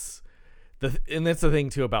and that's the thing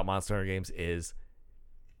too about Monster Hunter games is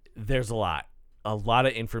there's a lot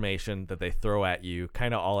of information that they throw at you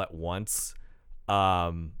kind of all at once.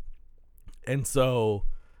 And so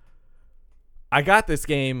I got this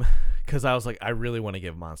game because I was like, I really want to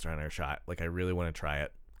give Monster Hunter a shot. Like, I really want to try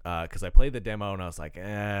it. Because I played the demo and I was like,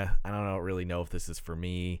 I don't really know if this is for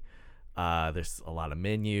me. There's a lot of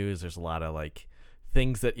menus. There's a lot of like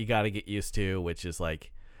things that you got to get used to, which is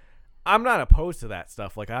like, I'm not opposed to that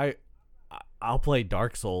stuff. Like I'll play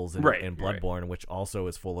Dark Souls and Bloodborne, which also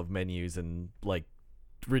is full of menus and like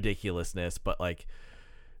ridiculousness. But like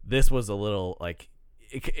this was a little like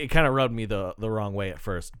it kind of rubbed me the wrong way at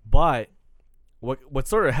first. But what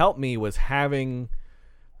sort of helped me was having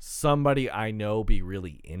somebody I know be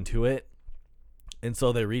really into it. And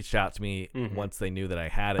so they reached out to me once they knew that I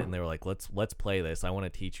had it, and they were like, let's play this. I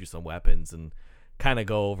want to teach you some weapons and kind of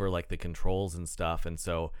go over like the controls and stuff. And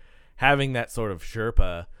so having that sort of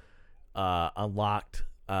Sherpa unlocked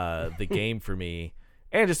the game for me,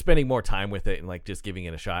 and just spending more time with it and like just giving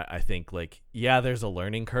it a shot. I think like, yeah, there's a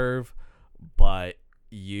learning curve, but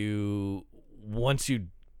once you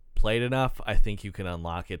played enough, I think you can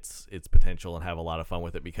unlock its potential and have a lot of fun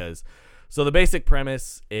with it. Because so the basic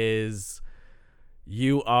premise is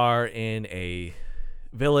you are in a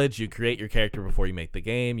village. You create your character before you make the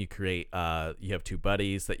game. You create you have two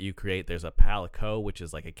buddies that you create. There's a Palico, which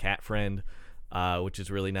is like a cat friend, which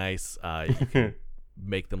is really nice. You can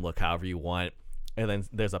make them look however you want. And then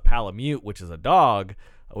there's a Palamute, which is a dog,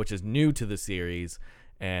 which is new to the series.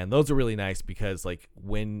 And those are really nice because like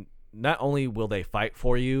when not only will they fight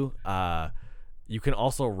for you, you can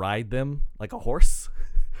also ride them like a horse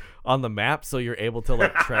on the map, so you're able to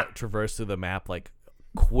like traverse through the map like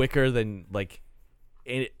quicker than like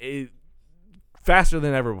faster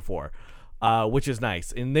than ever before, which is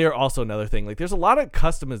nice. And they're also another thing, like there's a lot of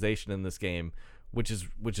customization in this game, which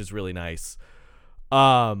is really nice.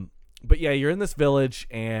 But yeah, you're in this village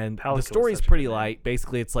and the story's pretty light.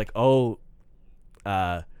 Basically, it's like, Palico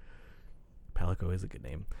is a good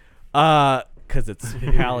name, because it's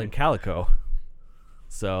Pal and Calico.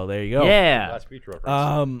 So there you go. Yeah.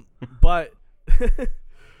 But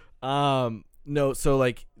no, so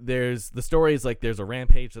like the story is like there's a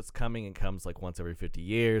rampage that's coming and comes like once every 50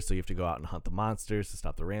 years, so you have to go out and hunt the monsters to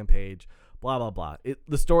stop the rampage, blah blah blah.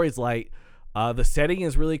 The story's light. The setting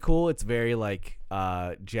is really cool. It's very like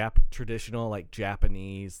traditional, like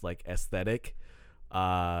Japanese like aesthetic.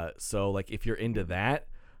 So like if you're into that,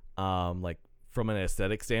 like from an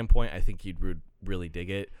aesthetic standpoint, I think you'd really dig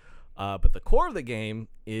it. But the core of the game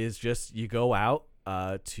is just you go out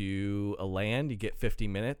to a land, you get 50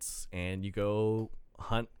 minutes, and you go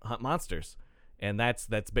hunt monsters, and that's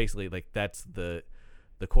basically like that's the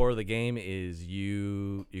core of the game. Is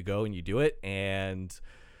you go and you do it. And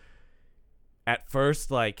at first,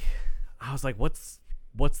 like I was like, what's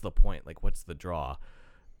the point? Like, what's the draw?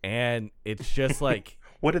 And it's just like,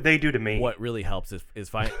 what did they do to me? What really helps is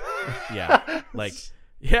fine. Yeah, like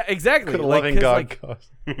yeah, exactly. Could a like, loving God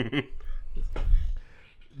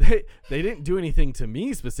they didn't do anything to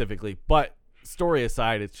me specifically, but story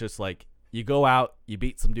aside, it's just like you go out, you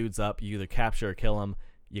beat some dudes up, you either capture or kill them,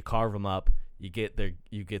 you carve them up, you get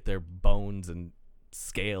their bones and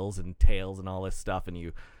scales and tails and all this stuff, and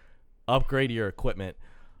you upgrade your equipment.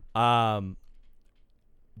 But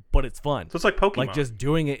it's fun. So it's like Pokemon. Like just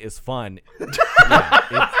doing it is fun. Yeah,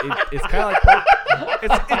 it's kind of like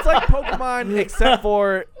it's like Pokemon except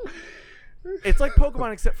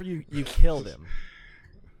for you kill them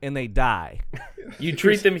and they die. You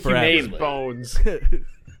treat them humanely. Bones.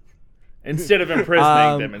 Instead of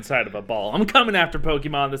imprisoning them inside of a ball. I'm coming after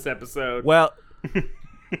Pokemon this episode. Well,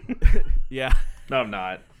 yeah. No, I'm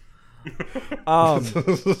not.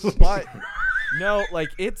 But no, like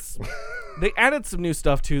they added some new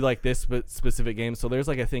stuff to like this specific game. So there's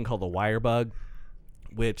like a thing called the wire bug,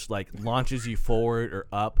 which like launches you forward or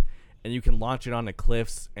up, and you can launch it onto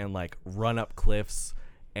cliffs and like run up cliffs,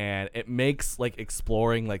 and it makes like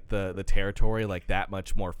exploring like the territory like that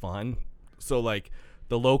much more fun. So like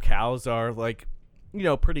the locales are like, you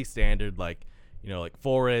know, pretty standard, like, you know, like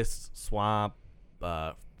forest, swamp,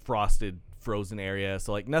 frosted, frozen area.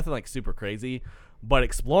 So like nothing like super crazy, but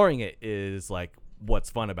exploring it is like what's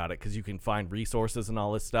fun about it, because you can find resources and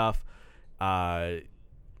all this stuff,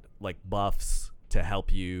 like buffs to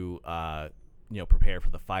help you, you know, prepare for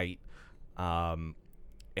the fight. And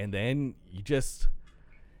then you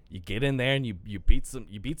get in there and you beat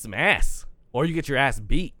some ass, or you get your ass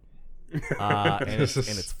beat. And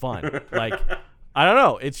it's fun. Like, I don't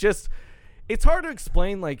know. It's hard to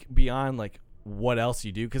explain like beyond like what else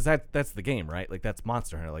you do, because that's the game, right? Like that's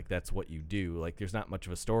Monster Hunter. Like that's what you do. Like there's not much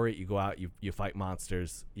of a story. You go out, you fight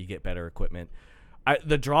monsters, you get better equipment.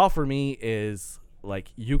 The draw for me is like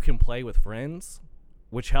you can play with friends,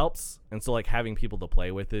 which helps, and so like having people to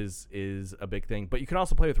play with is a big thing. But you can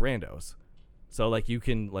also play with randos. So like you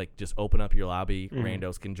can like just open up your lobby,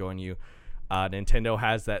 randos can join you. Nintendo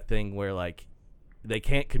has that thing where like they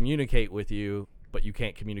can't communicate with you, but you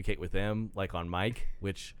can't communicate with them, like on mic,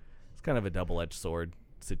 which is kind of a double-edged sword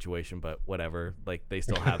situation, but whatever. Like they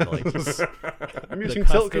still have like I'm using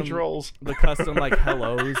tilt controls. The custom like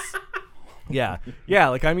hellos. Yeah.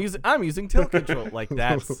 Like I'm using tilt control. Like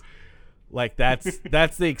that's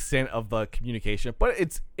the extent of the communication, but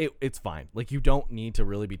it's fine. Like you don't need to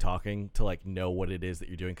really be talking to like know what it is that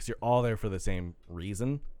you're doing, because you're all there for the same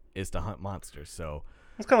reason, is to hunt monsters. So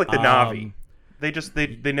it's kind of like the Na'vi.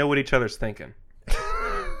 They know what each other's thinking.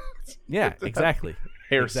 Yeah, exactly.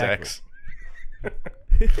 Hair sex.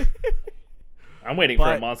 I'm waiting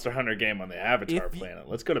for a Monster Hunter game on the Avatar planet.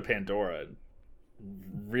 Let's go to Pandora and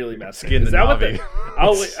really mess Skin the Na'vi.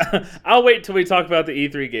 I'll wait till we talk about the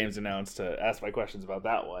E3 games announced to ask my questions about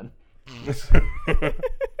that one.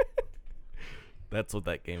 That's what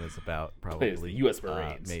that game is about, probably. It's the U.S.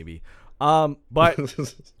 Marines. Maybe. But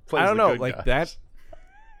I don't know, like guys. That.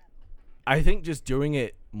 I think just doing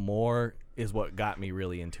it more is what got me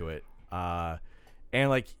really into it. And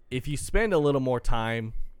like if you spend a little more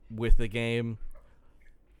time with the game,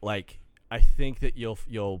 like I think that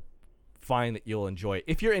you'll find that you'll enjoy it.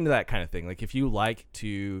 If you're into that kind of thing, like if you like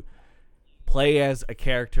to play as a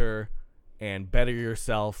character and better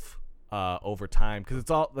yourself over time, because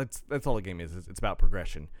that's all the game is. It's about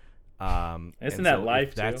progression. Isn't that life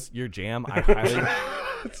if too? that's your jam, I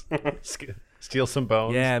highly Steal some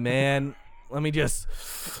bones. Yeah, man. Let me just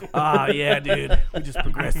yeah, dude. We just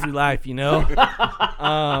progress through life, you know?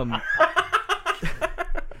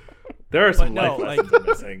 There are some no, life lessons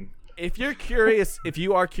missing. If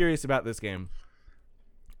you are curious about this game,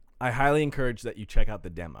 I highly encourage that you check out the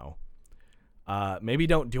demo. Maybe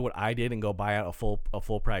don't do what I did and go buy out a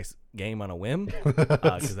full price game on a whim,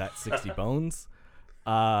 because that's 60 bones.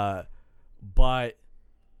 But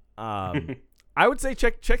I would say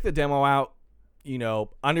check the demo out. You know,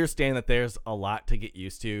 understand that there's a lot to get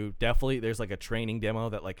used to. Definitely, there's like a training demo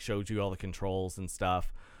that like shows you all the controls and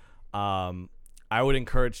stuff. I would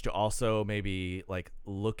encourage to also maybe like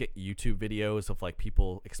look at YouTube videos of like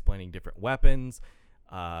people explaining different weapons.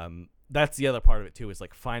 That's the other part of it too, is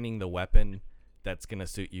like finding the weapon that's gonna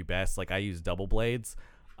suit you best. Like I use double blades,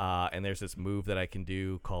 and there's this move that I can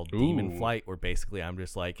do called Demon Flight, where basically I'm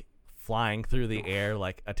just like flying through the air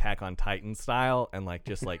like Attack on Titan style and like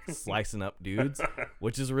just like slicing up dudes,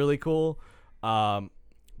 which is really cool.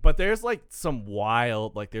 But there's like some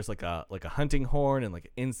wild, like there's like a hunting horn and like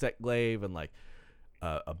an insect glaive and like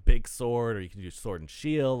a big sword, or you can do sword and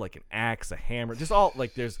shield, like an axe, a hammer, just all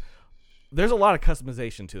like there's a lot of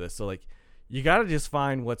customization to this. So like you got to just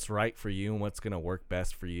find what's right for you and what's going to work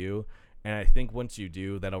best for you. And I think once you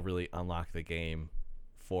do, that'll really unlock the game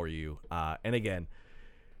for you. And again,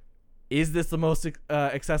 is this the most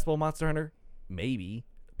accessible Monster Hunter? Maybe,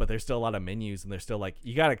 but there's still a lot of menus, and there's still like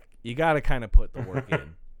you gotta kind of put the work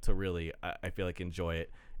in to really, I feel like, enjoy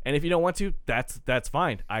it. And if you don't want to, that's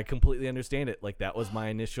fine. I completely understand it. Like that was my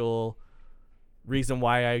initial reason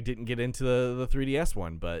why I didn't get into the 3DS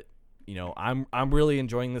one. But you know, I'm really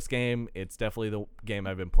enjoying this game. It's definitely the game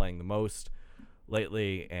I've been playing the most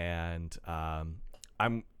lately, and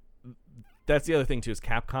that's the other thing too, is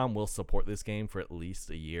Capcom will support this game for at least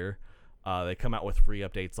a year. They come out with free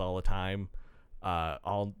updates all the time,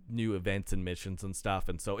 all new events and missions and stuff,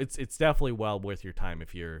 and so it's definitely well worth your time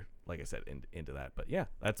if you're, like I said, into that. But yeah,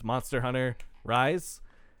 that's Monster Hunter Rise.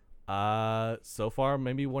 So far,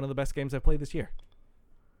 maybe one of the best games I've played this year.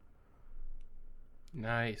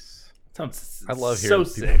 Nice. I love hearing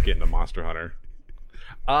people get into Monster Hunter.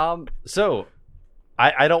 So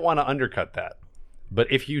I don't want to undercut that,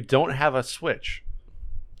 but if you don't have a Switch,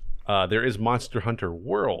 there is Monster Hunter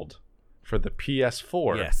World for the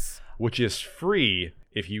PS4, yes, which is free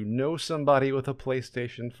if you know somebody with a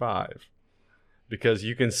PlayStation 5, because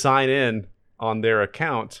you can sign in on their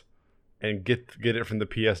account and get it from the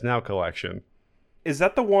PS Now collection. Is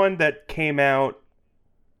that the one that came out?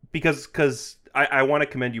 Because I want to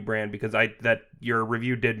commend you, Brand, because that your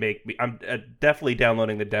review did make me. I'm definitely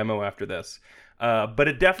downloading the demo after this. But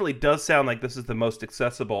it definitely does sound like this is the most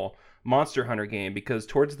accessible Monster Hunter game, because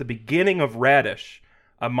towards the beginning of Radish,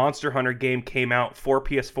 a Monster Hunter game came out for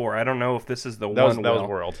PS4. I don't know if this is the one. That was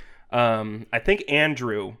World. I think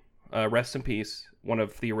Andrew, rest in peace, one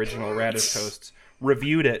of the original Radish hosts,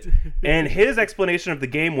 reviewed it, and his explanation of the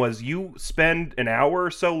game was you spend an hour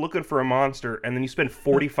or so looking for a monster, and then you spend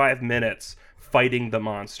 45 minutes fighting the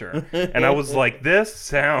monster. And I was like, this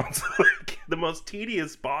sounds like the most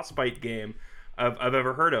tedious boss fight game I've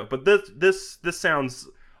ever heard of. But this sounds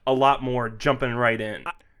a lot more jumping right in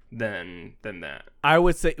than that. I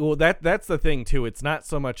would say, well, that's the thing too. It's not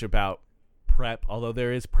so much about prep, although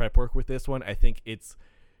there is prep work with this one. I think it's,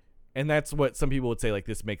 and that's what some people would say, like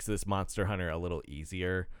this makes this Monster Hunter a little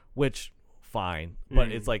easier, which fine.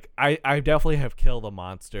 But it's like I definitely have killed a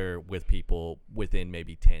monster with people within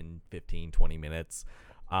maybe 10, 15, 20 minutes.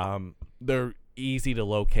 They're easy to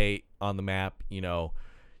locate on the map. You know,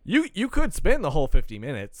 you could spend the whole 50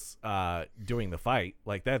 minutes doing the fight.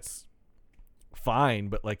 Like that's fine.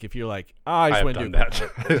 But like if you're like, oh, I just want to do that.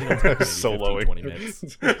 Soloing 20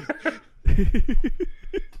 minutes.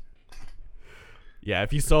 Yeah,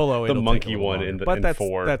 if you solo, the monkey one in that's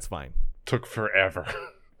 4 that's fine. Took forever.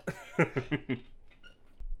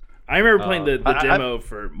 I remember playing the demo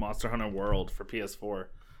for Monster Hunter World for PS4,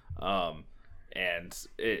 and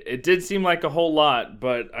it did seem like a whole lot,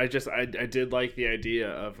 but I did like the idea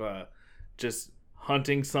of just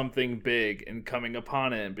hunting something big and coming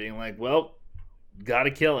upon it and being like, well,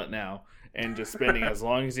 gotta kill it now, and just spending as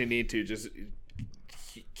long as you need to just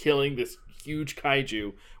killing this huge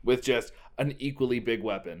kaiju with just an equally big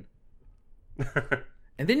weapon.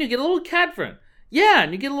 And then you get a little cat friend. Yeah,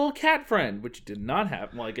 and you get a little cat friend, which you did not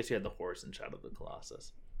have. Well, I guess you had the horse in Shadow of the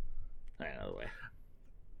Colossus. Another way.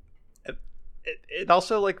 It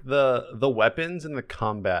also, like, the weapons and the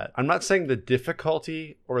combat. I'm not saying the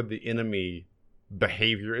difficulty or the enemy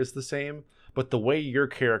behavior is the same, but the way your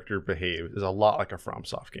character behaves is a lot like a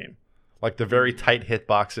FromSoft game. Like the very tight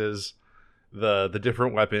hitboxes, the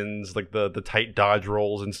different weapons, like the tight dodge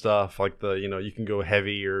rolls and stuff. Like you can go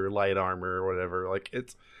heavy or light armor or whatever. Like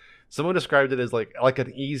it's someone described it as like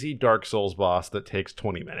an easy Dark Souls boss that takes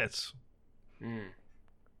 20 minutes.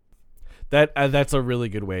 That's a really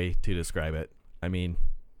good way to describe it. I mean,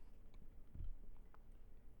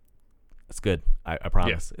 it's good. I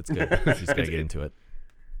promise. It's good. You just gotta get into it.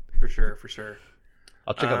 For sure.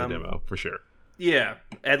 I'll check out the demo for sure. Yeah,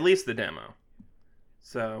 at least the demo.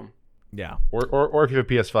 So yeah, or if you have a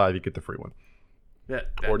PS5, you get the free one.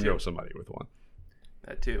 That or too. know somebody with one.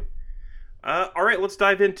 That too. All right, let's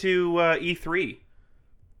dive into E3.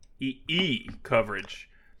 E coverage.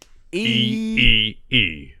 E.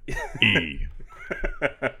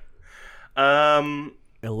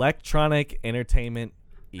 Electronic Entertainment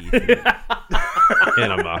E3.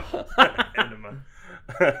 Enema.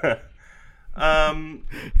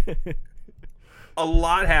 A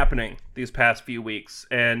lot happening these past few weeks,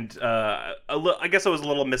 and I guess it was a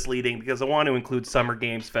little misleading because I want to include Summer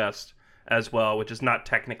Games Fest as well, which is not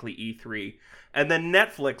technically E3. And then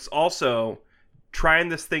Netflix also trying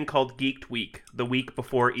this thing called Geeked Week, the week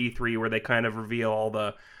before E3, where they kind of reveal all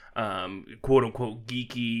the quote-unquote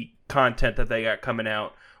geeky content that they got coming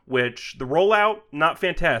out, which the rollout, not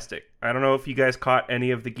fantastic. I don't know if you guys caught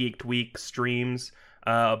any of the Geeked Week streams,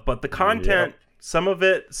 but the content... Yep. Some of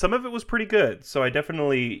it was pretty good, so I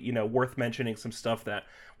definitely, worth mentioning some stuff that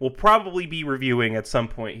we'll probably be reviewing at some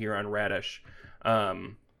point here on Radish.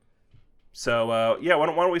 Why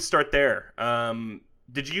don't we start there?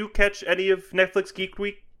 Did you catch any of Netflix Geek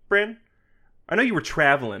Week, Brandon? I know you were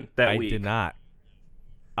traveling that week. I did not.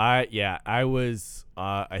 I was,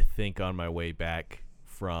 I think, on my way back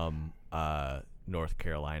from North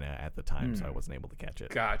Carolina at the time, so I wasn't able to catch it.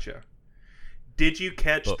 Gotcha. Did you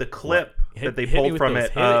catch the clip that they pulled from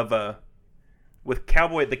it of with the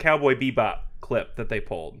Cowboy Bebop clip that they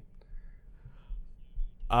pulled?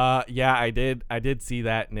 Yeah, I did see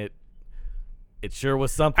that, and it sure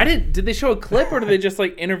was something. Did they show a clip or did they just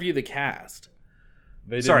interview the cast?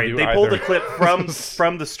 They pulled a clip from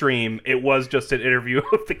the stream. It was just an interview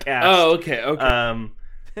of the cast. Oh, okay.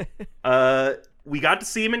 We got to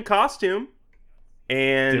see him in costume,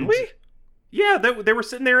 and did we? Yeah, they were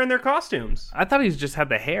sitting there in their costumes. I thought he just had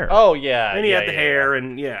the hair. Oh, yeah. And he had the hair,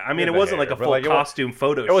 and I mean, it wasn't like a full costume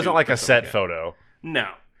photo shoot. It wasn't like a set photo. No.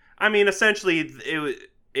 I mean, essentially,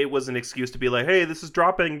 it was an excuse to be like, hey, this is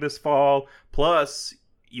dropping this fall, plus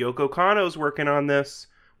Yoko Kanno's working on this,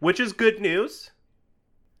 which is good news.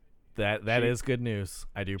 That is good news.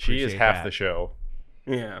 I do appreciate that. She is half the show.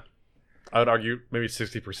 Yeah. I would argue maybe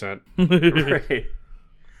 60%. Right.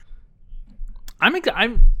 I'm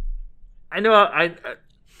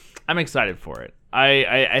excited for it.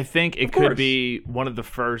 I think it could be one of the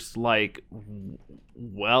first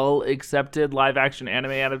well accepted live action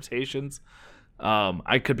anime adaptations.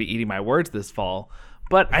 I could be eating my words this fall,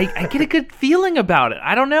 but I get a good feeling about it.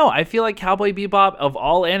 I don't know. I feel like Cowboy Bebop of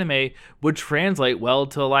all anime would translate well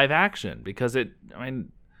to live action because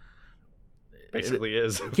basically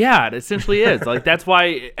is. Yeah, it essentially is. That's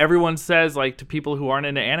why everyone says, to people who aren't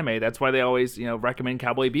into anime, that's why they always, recommend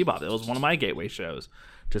Cowboy Bebop. It was one of my gateway shows,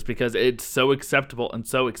 just because it's so acceptable and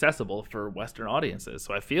so accessible for Western audiences.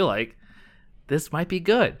 So I feel like this might be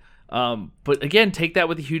good. But again, take that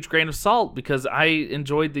with a huge grain of salt, because I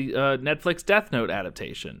enjoyed the Netflix Death Note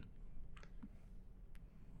adaptation.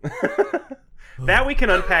 That we can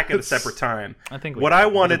unpack at a separate time. I think what I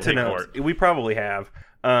wanted to know, we probably have.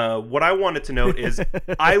 What I wanted to note is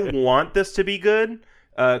I want this to be good,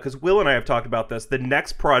 because Will and I have talked about this. The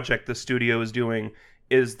next project the studio is doing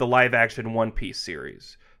is the live-action One Piece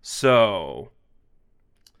series. So,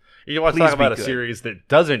 you want to talk about a series that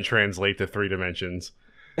doesn't translate to 3 dimensions.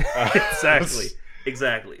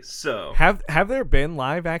 Exactly. So, have there been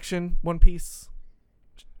live-action One Piece?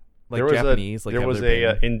 There was Japanese? There was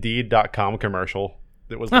a Indeed.com commercial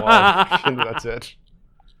that was live, and that's it.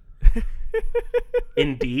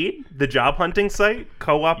 Indeed, the job hunting site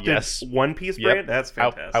co-opted One Piece brand. That's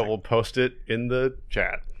fantastic. I will post it in the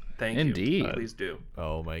chat. Thank you. Please do.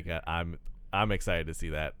 Oh my god, I'm excited to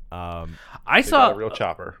see that. I saw a real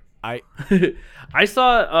chopper. I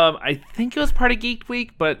saw. I think it was part of Geek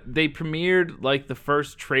Week, but they premiered the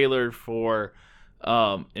first trailer for.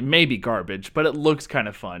 It may be garbage, but it looks kind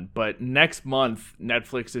of fun. But next month,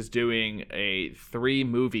 Netflix is doing a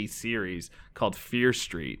 3-movie series called Fear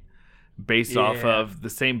Street, based off of the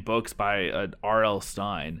same books by R.L.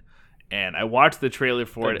 Stein. And I watched the trailer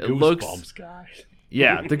for it. It looks Goosebumps guy.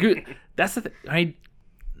 Yeah, that's the thing.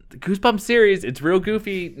 The Goosebumps series, it's real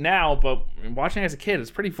goofy now, but watching it as a kid,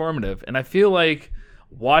 it's pretty formative. And I feel like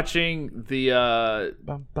watching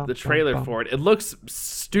the trailer for it, it looks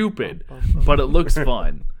stupid, but it looks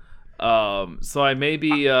fun. So I may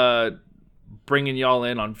be bringing y'all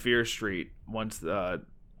in on Fear Street once.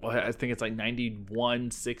 I think it's like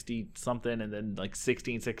 9160 something, and then like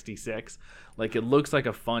 1666. Like it looks like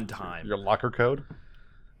a fun time. Your locker code?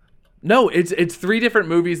 No, it's 3 different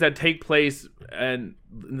movies that take place in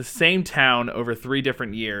the same town over 3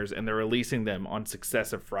 different years, and they're releasing them on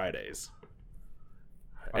successive Fridays.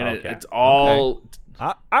 And it's all.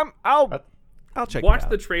 Okay. I'll check. Watch it out.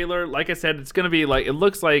 the trailer. Like I said, it's gonna be like, it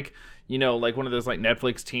looks like, like one of those like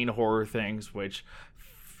Netflix teen horror things, which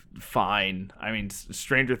fine. I mean,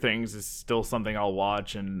 Stranger Things is still something I'll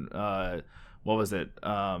watch, and what was it?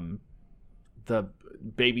 The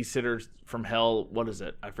Babysitters from Hell. What is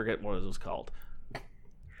it? I forget what it was called.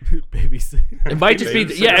 Babysitter. It might just be.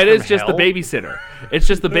 Yeah, it is just the Babysitter. It's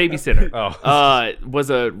just the Babysitter. Was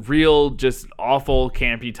a real just awful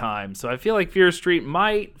campy time. So I feel like Fear Street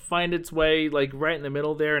might find its way like right in the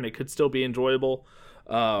middle there, and it could still be enjoyable.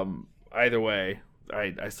 Either way,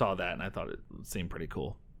 I saw that and I thought it seemed pretty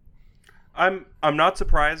cool. I'm not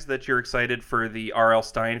surprised that you're excited for the R.L.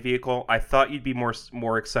 Stine vehicle. I thought you'd be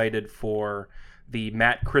more excited for the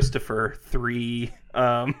Matt Christopher three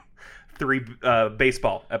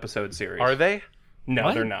baseball episode series. Are they? No,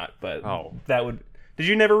 What? they're not. But that would. Did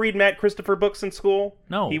you never read Matt Christopher books in school?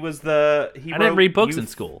 No. He was I didn't read books in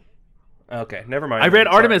school. Okay, never mind. I read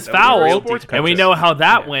Sorry, Artemis that was a real Fowl, deep and we cut. know how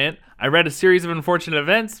that went. I read A Series of Unfortunate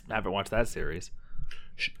Events. I haven't watched that series.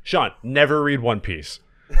 Sean, never read One Piece.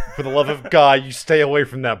 For the love of God, you stay away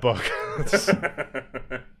from that book.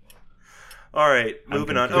 All right,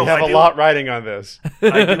 moving on. We have a lot riding on this.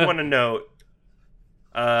 I do want to note,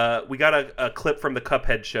 we got a clip from the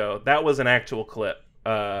Cuphead show. That was an actual clip.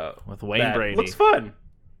 With Wayne Brady. Looks fun.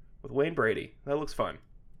 With Wayne Brady. That looks fun.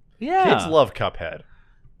 Yeah. Kids love Cuphead.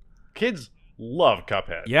 Kids love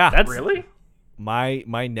Cuphead. Yeah, That's Really?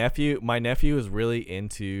 my nephew is really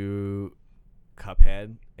into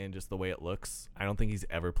Cuphead and just the way it looks. I don't think he's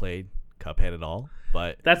ever played Cuphead at all,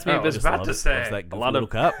 but That's me. I was This about to say, that a goofy lot little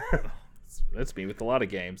of cup. That's me with a lot of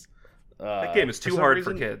games. That game is for too some hard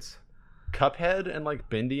for reason- kids. Cuphead and like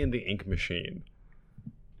Bendy and the Ink Machine.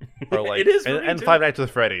 Or like It is for me, and too. Five Nights at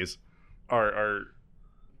Freddy's are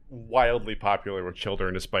wildly popular with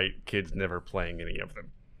children, despite kids never playing any of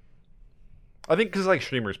them. I think because like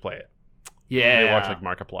streamers play it. Yeah. They watch like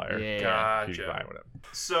Markiplier. Yeah. Gotcha. PewDiePie, whatever.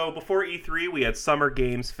 So before E3, we had Summer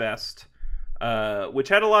Games Fest, which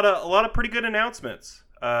had a lot of pretty good announcements.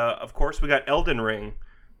 Of course, we got Elden Ring,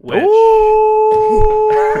 which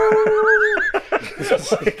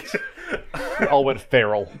All went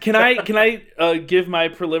feral. Can I give my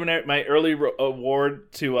early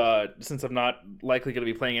award to since I'm not likely going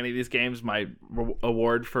to be playing any of these games, my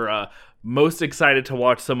award for most excited to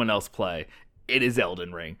watch someone else play. It is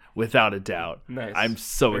Elden Ring, without a doubt. Nice. I'm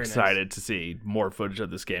so Very excited to see more footage of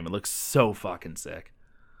this game. It looks so fucking sick.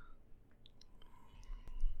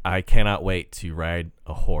 I cannot wait to ride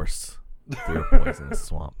a horse through a poisonous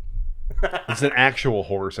swamp. It's an actual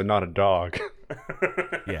horse and not a dog.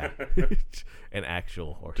 Yeah, an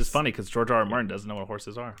actual horse. Which is funny because George R. R. Martin doesn't know what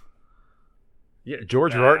horses are. Yeah,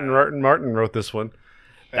 George Martin wrote this one.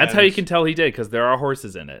 That's how you can tell he did, because there are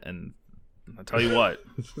horses in it, and I'll tell you what.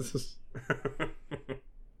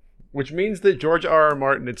 Which means that George R. R.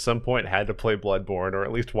 Martin at some point had to play Bloodborne, or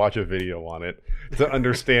at least watch a video on it, to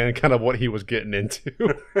understand kind of what he was getting into.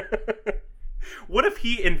 What if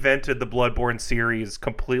he invented the Bloodborne series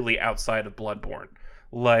completely outside of Bloodborne?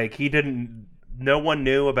 Like, no one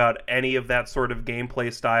knew about any of that sort of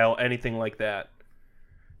gameplay style, anything like that.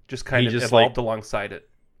 Just kind of evolved alongside it.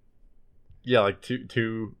 Yeah, like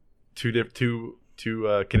two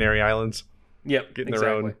Canary Islands. Yep, Getting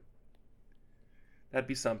exactly. their own. That'd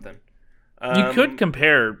be something. You could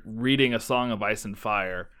compare reading A Song of Ice and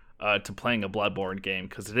Fire to playing a Bloodborne game,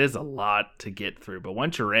 because it is a lot to get through. But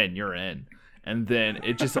once you're in, you're in. And then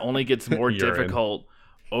it just only gets more You're difficult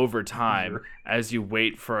over time as you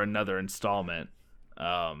wait for another installment.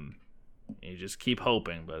 You just keep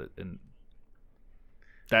hoping, but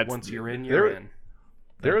that's once you're in, you're in.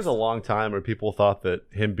 There was a long time where people thought that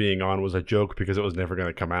him being on was a joke because it was never going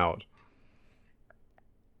to come out.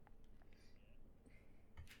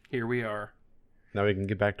 Here we are. Now we can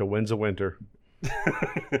get back to Winds of Winter.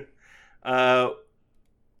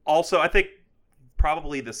 Also, I think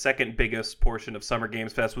probably the second biggest portion of Summer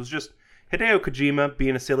Games Fest was just Hideo Kojima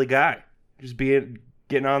being a silly guy. Just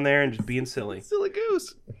getting on there and just being silly. Silly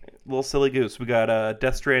goose. Little silly goose. We got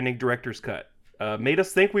Death Stranding Director's Cut. Made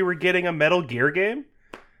us think we were getting a Metal Gear game.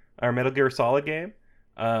 Our Metal Gear Solid game.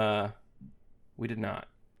 We did not.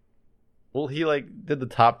 Well, he like did the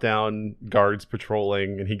top-down guards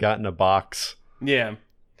patrolling, and he got in a box. Yeah,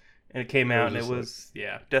 and it came out, and it was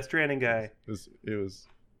Death Stranding guy. It was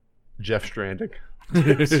Jeff Stranding.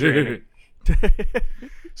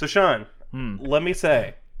 So Sean, let me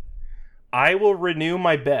say, I will renew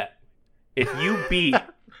my bet. If you beat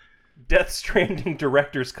Death Stranding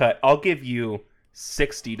Director's Cut, I'll give you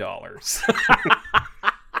 $60.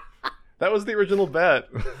 That was the original bet.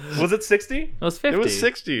 Was it 60? It was 50. It was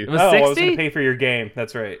 60. It was I 60? was going to pay for your game.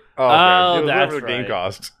 That's right. Oh, okay. Oh, It was that's whatever the game right.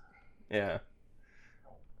 cost. Yeah.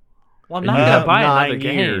 Well, I'm And not you going to got buy 9 another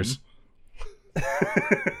game. years.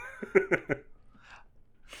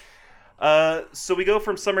 So we go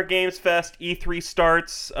from Summer Games Fest, E3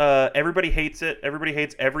 starts, everybody hates it. Everybody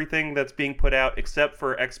hates everything that's being put out except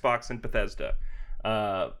for Xbox and Bethesda.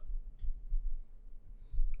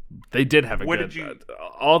 They did have a What good... did you-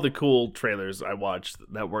 all the cool trailers I watched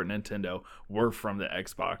that weren't Nintendo were from the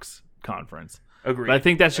Xbox conference. Agreed. But I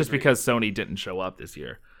think that's just because Sony didn't show up this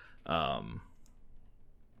year. Yeah,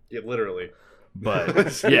 literally. But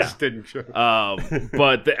It yeah. just didn't show.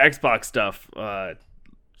 But the Xbox stuff, a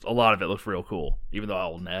lot of it looks real cool, even though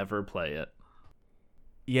I'll never play it.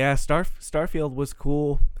 Yeah, Starfield was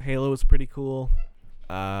cool. Halo was pretty cool.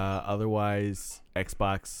 Otherwise,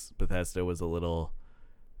 Xbox Bethesda was a little.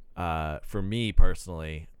 For me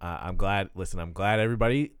personally, I'm glad. Listen, I'm glad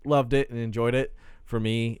everybody loved it and enjoyed it. For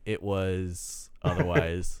me, it was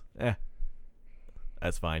otherwise.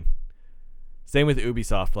 That's fine. Same with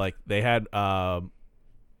Ubisoft. Like they had Mario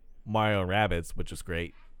and Rabbids, which was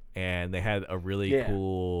great, and they had a really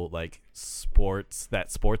cool like sports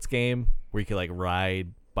game where you could like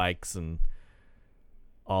ride bikes and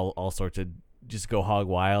all sorts of just go hog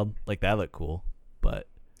wild. Like that looked cool, but.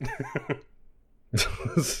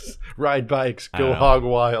 Ride bikes, I go don't know. hog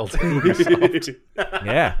wild. Ubisoft.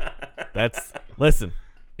 Yeah, listen,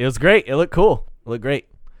 it was great. It looked cool. It looked great.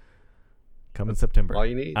 Come in September. All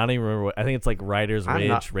you need. I don't even remember I think it's like Raiders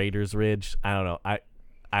Ridge. I don't know. I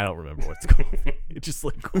don't remember what's called. It just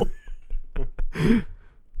looked cool.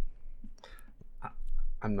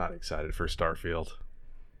 I'm not excited for Starfield.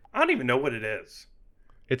 I don't even know what it is.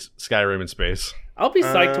 It's Skyrim in space. I'll be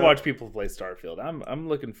psyched to watch people play Starfield. I'm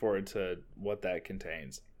looking forward to what that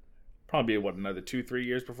contains. Probably another 2-3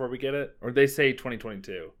 years before we get it, or they say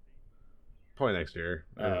 2022. Probably next year.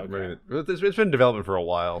 Oh, okay. It's been in development for a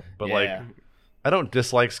while, but like, I don't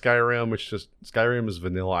dislike Skyrim. It's just Skyrim is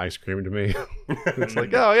vanilla ice cream to me. It's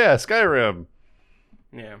like, oh yeah, Skyrim.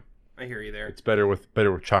 Yeah, I hear you there. It's better with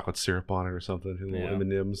chocolate syrup on it or something. Little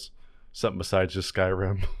M&Ms, something besides just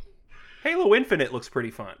Skyrim. Halo Infinite looks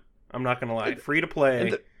pretty fun. I'm not gonna lie. Free to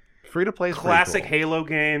play. Free to play. Classic Halo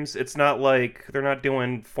games. It's not like they're not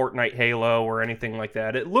doing Fortnite Halo or anything like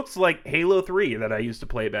that. It looks like Halo 3 that I used to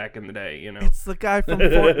play back in the day, you know. It's the guy from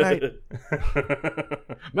Fortnite.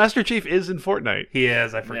 Master Chief is in Fortnite. He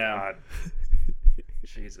is, I forgot.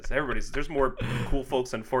 Jesus, there's more cool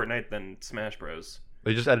folks in Fortnite than Smash Bros.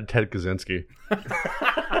 They just added Ted Kaczynski.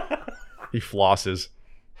 He flosses.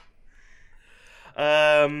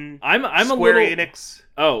 I'm a Square little Enix.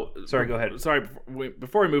 Oh, sorry. Go ahead. Sorry.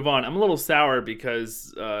 Before we move on, I'm a little sour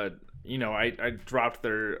because I dropped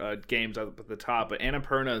their games up at the top, but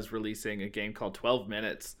Annapurna is releasing a game called 12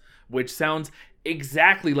 Minutes, which sounds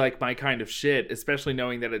exactly like my kind of shit, especially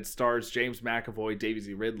knowing that it stars James McAvoy,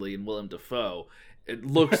 Daisy Ridley, and Willem Dafoe. It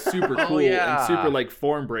looks super cool and super like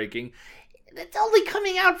form breaking. It's only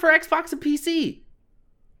coming out for Xbox and PC.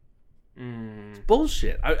 It's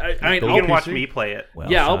bullshit. I mean, you can watch me play it.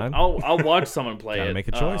 Well, yeah, son, I'll watch someone play gotta it. make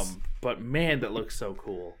a choice. But man, that looks so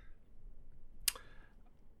cool.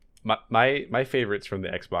 My favorites from the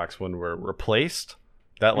Xbox one were Replaced.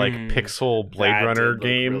 That like pixel Blade That Runner did look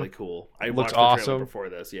game really cool. I looks watched the trailer awesome. before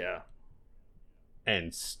this. Yeah,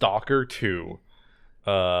 And Stalker 2.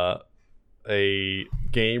 A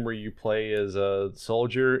game where you play as a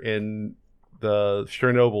soldier in the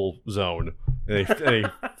Chernobyl zone, in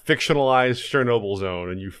a fictionalized Chernobyl zone,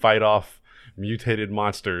 and you fight off mutated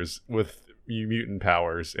monsters with mutant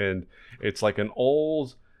powers. And it's like an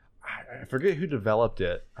old, I forget who developed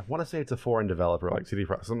it. I want to say it's a foreign developer, like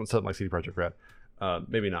something like CD Projekt Red.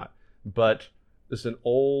 Maybe not, but it's an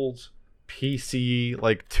old PC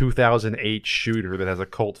like 2008 shooter that has a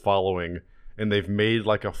cult following. And they've made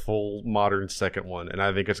like a full modern second one, and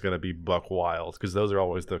I think it's going to be buck wild because those are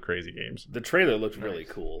always the crazy games. the trailer looked really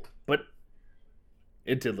cool, but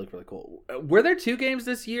it did look really cool. Were there 2 games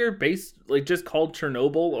this year based like just called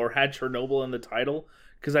Chernobyl or had Chernobyl in the title?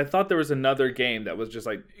 Because I thought there was another game that was just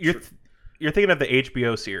like You're thinking of the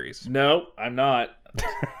HBO series. No, I'm not.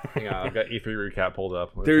 Hang on, I've got E3 recap pulled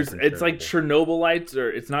up. It's like Chernobylites,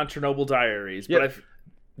 or it's not Chernobyl Diaries, but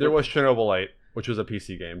There was Chernobylite, which was a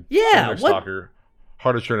PC game. Yeah, There's what? Stalker,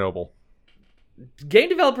 Heart of Chernobyl. Game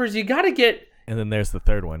developers, you got to get And then there's the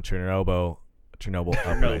third one, Chernobyl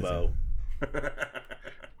Uprising.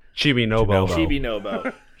 Chibi Nobo. Chibi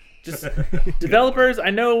Nobo. Just developers,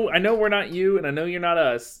 I know we're not you, and I know you're not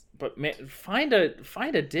us, but man, find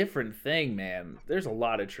a different thing, man. There's a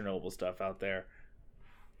lot of Chernobyl stuff out there.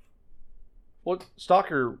 Well,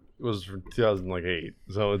 Stalker was from 2008,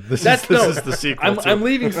 so this is the sequel. I'm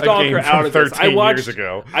leaving to a Stalker game out from of this. 13 years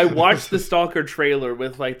ago. I watched the Stalker trailer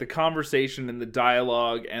with like the conversation and the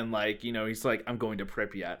dialogue, and like he's like, "I'm going to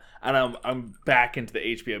Pripyat," and I'm back into the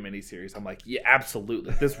HBO miniseries. I'm like, yeah,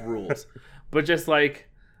 absolutely, this rules. But just like,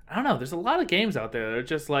 I don't know, there's a lot of games out there that are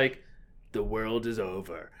just like, the world is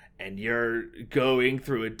over and you're going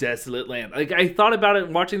through a desolate land. Like, I thought about it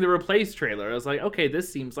watching the Replace trailer. I was like, okay,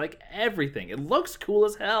 this seems like everything. It looks cool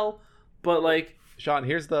as hell, but like... Sean,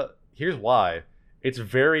 here's why. It's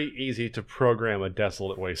very easy to program a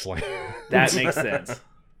desolate wasteland. That makes sense.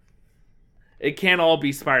 It can't all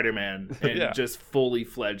be Spider-Man and just fully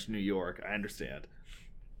fledged New York. I understand.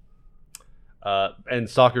 And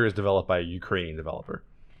Stalker is developed by a Ukrainian developer.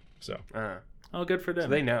 So. Oh, good for them. So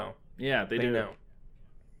they know. Yeah, they do. Know.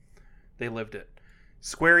 They lived it.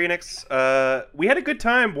 Square Enix. We had a good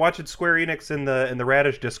time watching Square Enix in the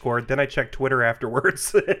Radish Discord. Then I checked Twitter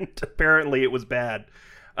afterwards, and apparently it was bad.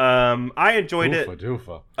 I enjoyed it.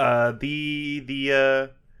 Doofa.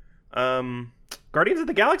 The Guardians of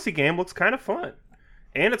the Galaxy game looks kind of fun,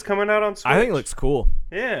 and it's coming out on Switch. I think it looks cool.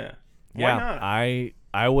 Yeah. Why not?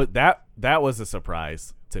 I would that was a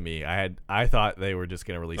surprise to me. I thought they were just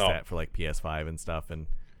gonna release that for like PS5 and stuff, and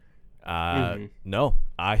no,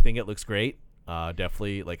 I think it looks great.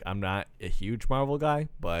 Definitely, like, I'm not a huge Marvel guy,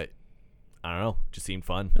 but I don't know, just seemed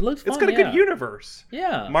fun. It looks fun. It's got a good universe.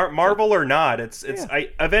 Yeah, Marvel or not, it's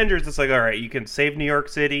Avengers. It's like, all right, you can save New York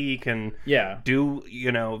City, you can do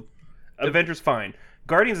Avengers fine.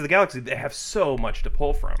 Guardians of the Galaxy, they have so much to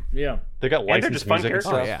pull from. Yeah, they got licensed music and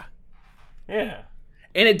stuff. Yeah.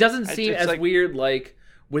 And it doesn't seem as weird like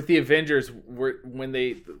with the Avengers when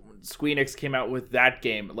Squeenix came out with that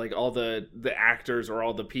game. Like, all the actors or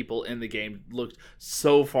all the people in the game looked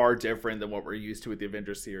so far different than what we're used to with the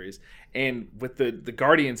Avengers series. And with the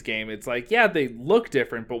Guardians game, it's like, yeah, they look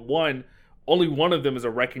different, but only one of them is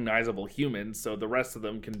a recognizable human, so the rest of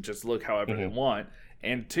them can just look however they want.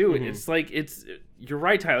 And two, it's like, you're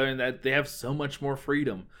right, Tyler, in that they have so much more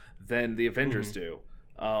freedom than the Avengers do.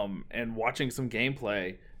 And watching some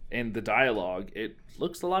gameplay and the dialogue, it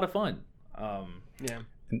looks a lot of fun.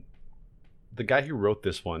 And the guy who wrote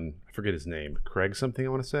this one, I forget his name, Craig something, I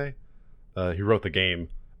want to say. He wrote the game.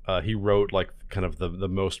 He wrote like kind of the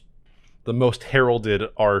most heralded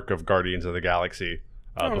arc of Guardians of the Galaxy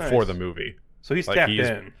before the movie. So he's tapped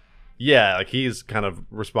in. Yeah, like he's kind of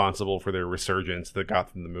responsible for their resurgence that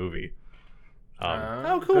got them the movie.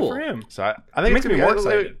 Cool. Good for him. So I think makes me more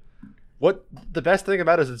excited. What the best thing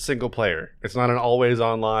about it is it's single player. It's not an always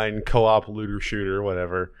online co-op looter shooter,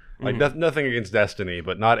 whatever. Like, nothing against Destiny,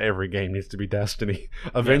 but not every game needs to be Destiny.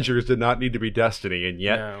 Avengers did not need to be Destiny, and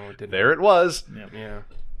yet there it was.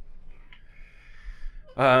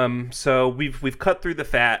 So we've cut through the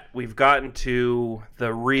fat. We've gotten to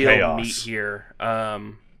the real meat here.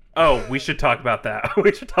 We should talk about that.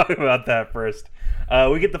 We should talk about that first.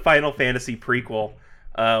 We get the Final Fantasy prequel,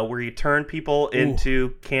 where you turn people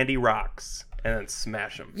into candy rocks and then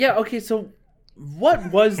smash them. Yeah. Okay. So,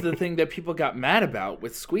 what was the thing that people got mad about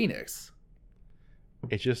with Squeenix?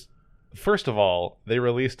 It's just, first of all, they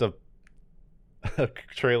released a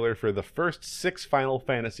trailer for the first 6 Final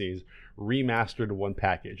Fantasies remastered in one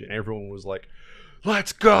package, and everyone was like,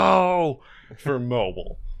 "Let's go!" for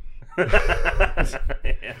mobile.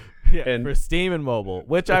 And for Steam and mobile,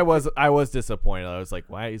 which I was disappointed. I was like,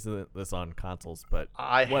 why isn't this on consoles? But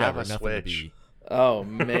I have a nothing Switch. Oh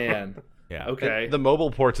man. Yeah. Okay. And the mobile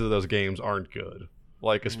ports of those games aren't good.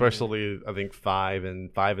 Like, especially I think 5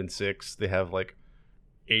 and 6, they have like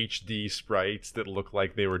HD sprites that look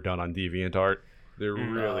like they were done on DeviantArt. They're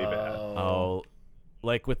really bad. Oh,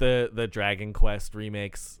 like with the Dragon Quest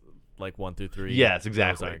remakes, like 1 through 3. Yes,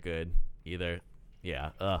 exactly. Those aren't good either.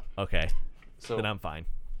 Yeah. Okay. So then I'm fine.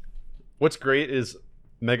 What's great is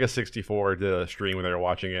Mega 64 did a stream when they were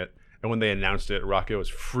watching it, and when they announced it, Rocco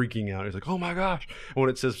was freaking out. He's like, "Oh my gosh!" And when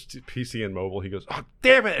it says PC and mobile, he goes, "Oh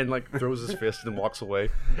damn it!" and like throws his fist and walks away.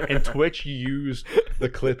 And Twitch used the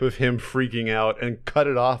clip of him freaking out and cut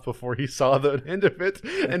it off before he saw the end of it,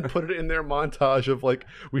 and put it in their montage of like,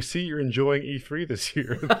 "We see you're enjoying E3 this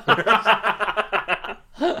year."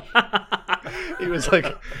 He was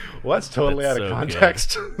like, "Well, that's totally out of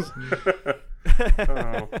context."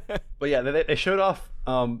 But yeah, they showed off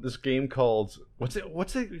this game called what's it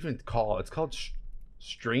even called? It's called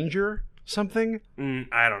Stranger something.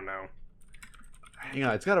 I don't know. Hang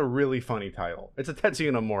on, it's got a really funny title. It's a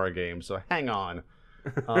Tetsuya Nomura game, so hang on.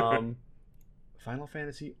 Final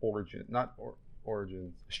Fantasy Origins, not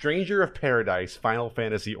Origins. Stranger of Paradise, Final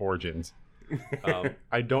Fantasy Origins.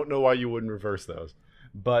 I don't know why you wouldn't reverse those,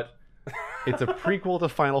 but it's a prequel to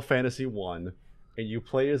Final Fantasy 1, and you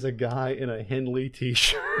play as a guy in a Henley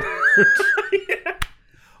t-shirt.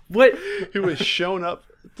 What? Who has shown up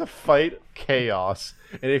to fight Chaos,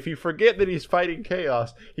 and if you forget that he's fighting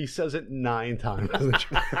Chaos, he says it 9 times in the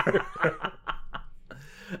trailer.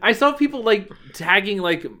 I saw people like tagging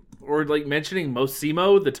or mentioning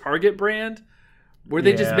Mosimo, the Target brand. Were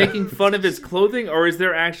they just making fun of his clothing, or is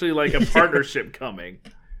there actually like a partnership coming?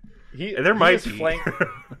 There might be.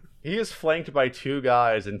 He is flanked by 2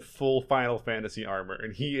 guys in full Final Fantasy armor,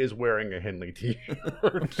 and he is wearing a Henley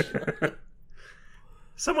t-shirt.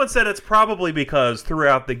 Someone said it's probably because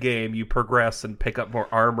throughout the game you progress and pick up more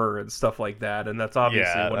armor and stuff like that, and that's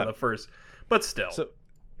obviously one of the first. But still, so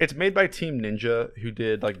it's made by Team Ninja, who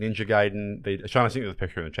did like Ninja Gaiden. Sean, I sent you the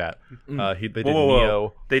picture in the chat. They did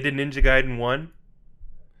Neo. They did Ninja Gaiden 1,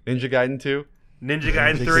 Ninja Gaiden 2, Ninja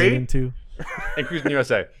Gaiden 3, Gaiden 2, and Cruising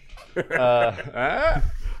USA.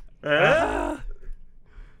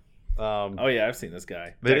 Oh yeah, I've seen this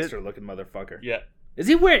guy. Dexter-looking motherfucker. Yeah. Is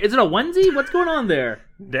he wearing? Is it a onesie? What's going on there?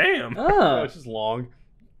 Damn. Oh, It's just long.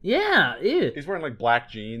 yeah. Ew. He's wearing like black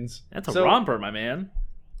jeans. That's a romper, my man.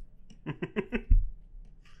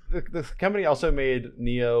 The company also made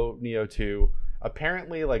Neo 2.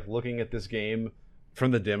 Apparently, like looking at this game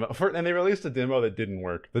from the demo, and they released a demo that didn't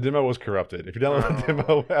work. The demo was corrupted. If you download the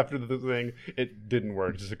demo after the thing, it didn't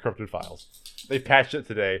work. Just corrupted files. They patched it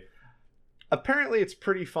today. Apparently, it's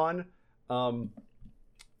pretty fun.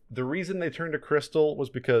 The reason they turned to Crystal was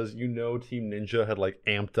because Team Ninja had like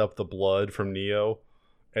amped up the blood from Neo,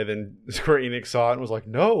 and then Square Enix saw it and was like,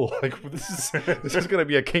 "No, like this is going to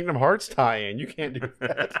be a Kingdom Hearts tie-in. You can't do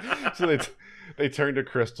that." So they turned to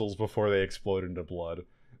crystals before they exploded into blood.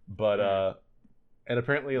 But and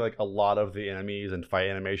apparently, like a lot of the enemies and fight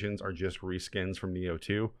animations are just reskins from Neo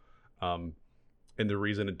 2. And the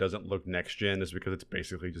reason it doesn't look next gen is because it's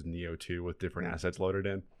basically just Neo 2 with different assets loaded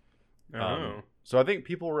in. So I think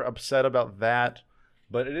people were upset about that,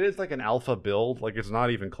 but it is like an alpha build. Like it's not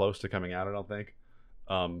even close to coming out, I don't think.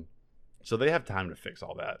 So they have time to fix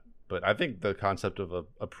all that. But I think the concept of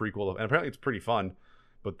a prequel, and apparently it's pretty fun,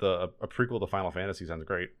 but a prequel to Final Fantasy sounds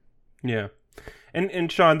great. Yeah.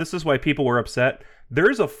 And Sean, this is why people were upset.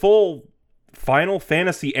 There's a full Final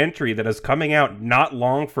Fantasy entry that is coming out not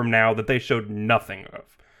long from now that they showed nothing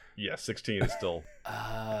of. Yeah, 16 is still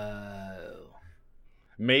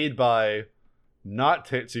made by not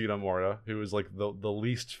Tetsuya Nomura, who is like the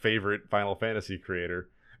least favorite Final Fantasy creator,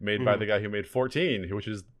 made by the guy who made 14, which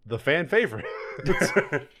is the fan favorite.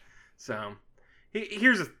 So,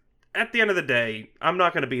 at the end of the day, I'm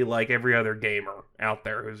not going to be like every other gamer out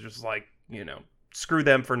there who's just like, screw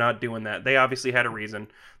them for not doing that. They obviously had a reason.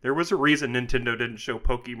 There was a reason Nintendo didn't show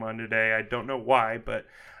Pokemon today. I don't know why, but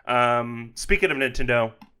speaking of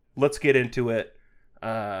Nintendo, let's get into it.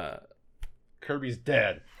 Kirby's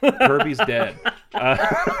dead. Kirby's dead.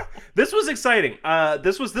 This was exciting.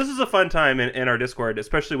 This is a fun time in our Discord,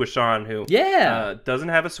 especially with Sean, who doesn't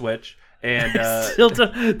have a Switch. And this was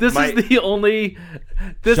the only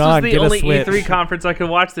E3 conference I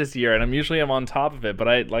could watch this year, and I'm on top of it.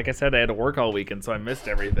 But like I said, I had to work all weekend, so I missed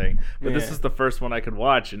everything. But this is the first one I could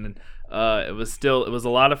watch, and it was a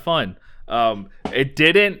lot of fun. It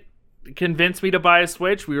didn't convince me to buy a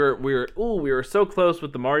Switch. We were so close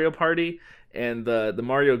with the Mario Party and the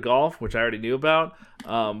Mario Golf, which I already knew about.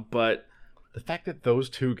 But the fact that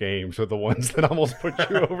those 2 games are the ones that almost put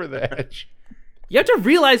you over the edge. You have to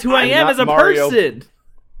realize who I am as a person.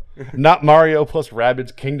 Not Mario plus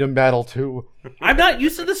Rabbids Kingdom Battle 2. I'm not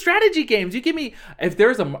used to the strategy games. You give me if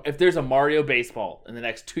there's a Mario baseball in the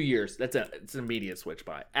next 2 years, it's an immediate Switch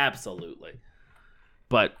buy. Absolutely.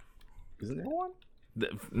 But isn't there one?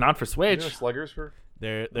 Not for Switch. Isn't there sluggers for?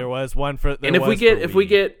 There was one for. And if we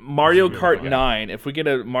get Mario Kart 9, if we get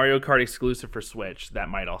a Mario Kart exclusive for Switch, that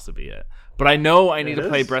might also be it. But I know I need to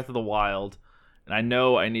play Breath of the Wild, and I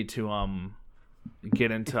know I need to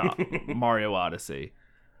get into Mario Odyssey.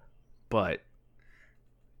 But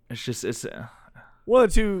it's one of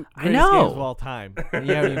the 2 greatest games of all time. And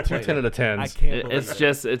you haven't even played 10 out of 10. I can't believe it's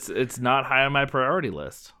just it's not high on my priority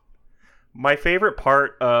list. My favorite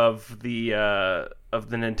part of the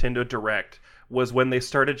Nintendo Direct was when they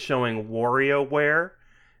started showing WarioWare,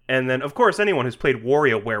 And then, of course, anyone who's played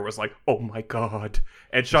WarioWare was like, oh my god.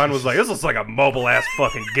 And Sean was like, this looks like a mobile-ass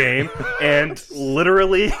fucking game. And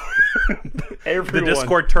literally, the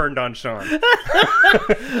Discord turned on Sean.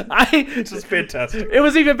 This is fantastic. It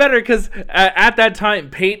was even better because at that time,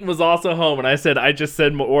 Peyton was also home. And I just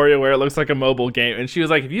said WarioWare, it looks like a mobile game. And she was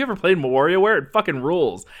like, have you ever played WarioWare? It fucking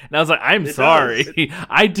rules. And I was like, I'm sorry.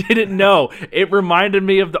 I didn't know. It reminded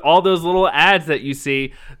me of all those little ads that you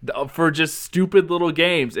see for just stupid little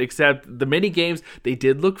games. Except the mini games, they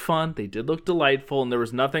did look fun, they did look delightful, and there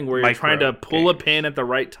was nothing where you're trying to pull a pin at the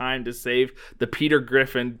right time to save the Peter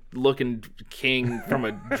Griffin looking king from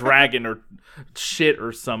a dragon or shit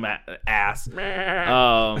or some ass. But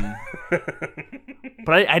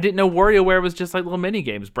I didn't know WarioWare was just like little mini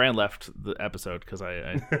games. Bran left the episode because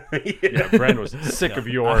yeah, Bran was sick of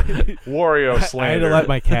your Wario slander. I had to let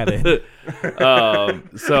my cat in. So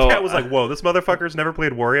the cat was like, whoa, this motherfucker's never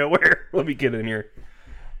played WarioWare. Let me get in here.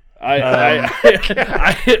 I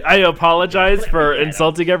apologize for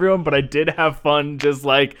insulting everyone, but I did have fun just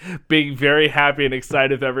like being very happy and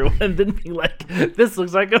excited with everyone and then being like, this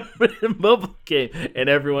looks like a mobile game. And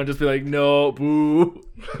everyone just be like, no, boo.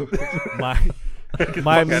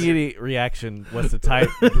 My immediate reaction was to type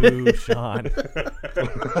boo Sean.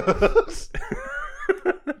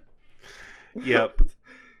 Yep.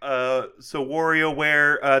 So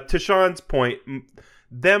WarioWare, to Sean's point,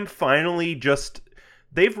 them finally just...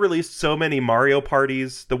 They've released so many Mario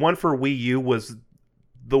parties. The one for Wii U was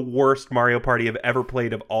the worst Mario Party I've ever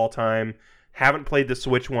played of all time. Haven't played the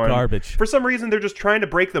Switch one. Garbage. For some reason, they're just trying to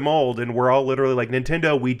break the mold, and we're all literally like,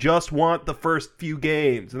 Nintendo, we just want the first few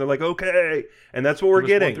games. And they're like, okay. And that's what we're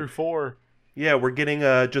getting. 1 through 4. Yeah, we're getting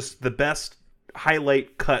just the best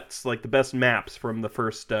highlight cuts, like the best maps from the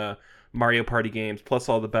first Mario Party games, plus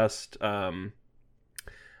all the best...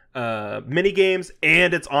 mini games,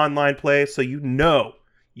 and it's online play, so you know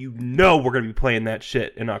we're gonna be playing that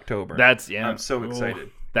shit in October. I'm so excited.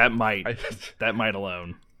 That might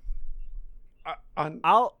alone.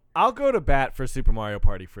 I'll go to bat for Super Mario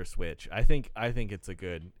Party for Switch. I think it's a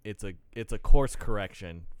good it's a course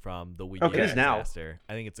correction from the Wii U disaster.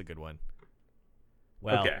 I think it's a good one.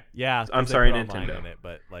 Well, okay. Yeah, I'm sorry, Nintendo. In it,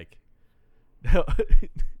 but like, that's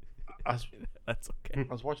okay.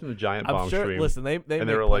 I was watching the Giant I'm Bomb sure, stream. Listen, they make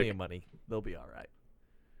plenty of money. They'll be all right.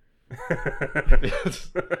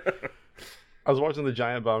 I was watching the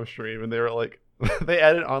Giant Bomb stream, and they were like, they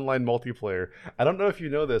added online multiplayer. I don't know if you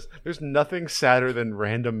know this. There's nothing sadder than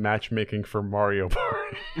random matchmaking for Mario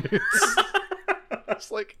Party.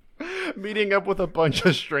 It's like meeting up with a bunch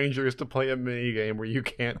of strangers to play a mini game where you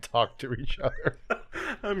can't talk to each other.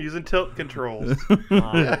 I'm using tilt controls.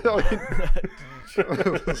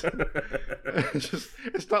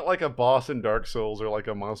 It's not like a boss in Dark Souls or like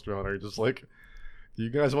a Monster Hunter. Just like, do you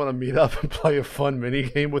guys want to meet up and play a fun mini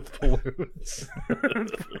game with balloons?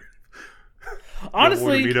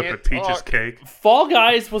 Honestly, meet up at Peach's Cake. Fall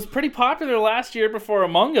Guys was pretty popular last year before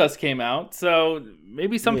Among Us came out, so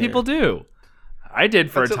maybe some people do. I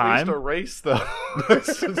did for that's a time. At least a race, though.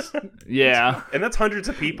 Yeah, and that's hundreds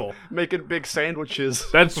of people making big sandwiches.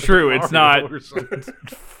 That's true. It's not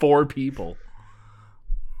 4 people.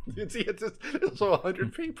 It's also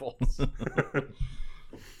 100 people.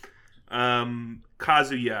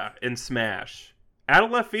 Kazuya in Smash, out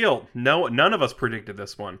of left field. No, none of us predicted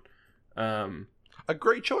this one. A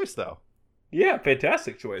great choice, though. Yeah,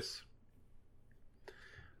 fantastic choice.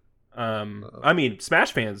 I mean,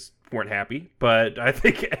 Smash fans weren't happy, but I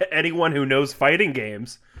think anyone who knows fighting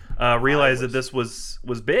games realized that this was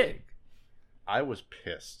big. I was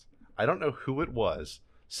pissed. I don't know who it was.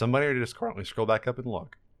 Somebody in Discord, let me scroll back up and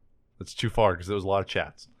look. It's too far because there was a lot of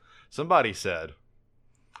chats. Somebody said,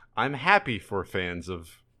 I'm happy for fans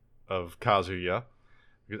of Kazuya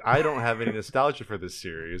because I don't have any nostalgia for this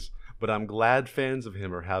series, but I'm glad fans of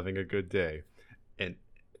him are having a good day. And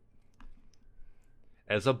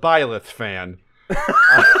as a Byleth fan,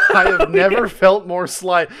 I have never felt more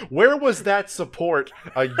slight. Where was that support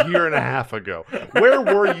a year and a half ago? Where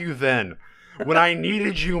were you then when I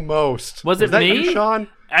needed you most? Was it that me, you, Sean?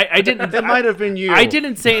 I didn't. It might have been you. I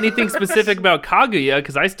didn't say anything specific about Kaguya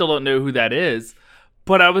because I still don't know who that is.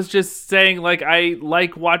 But I was just saying, like, I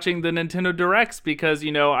like watching the Nintendo Directs because,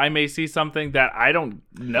 you know, I may see something that I don't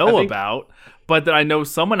know about, but that I know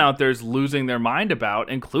someone out there is losing their mind about,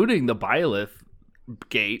 including the Byleth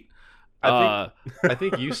gate. I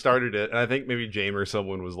think you started it, and I think maybe James or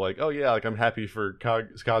someone was like, "Oh yeah, like I'm happy for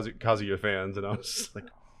Kazuya fans," and I was just like,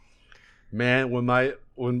 "Man, when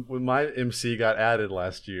my MC got added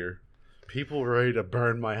last year, people were ready to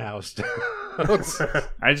burn my house down."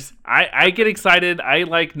 I get excited. I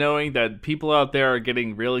like knowing that people out there are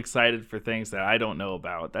getting real excited for things that I don't know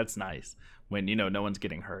about. That's nice when no one's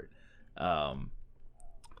getting hurt. Yeah,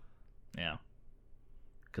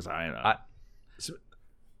 because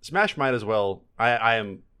Smash might as well.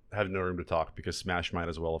 I have no room to talk because Smash might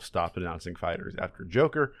as well have stopped announcing fighters after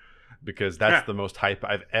Joker, because that's the most hype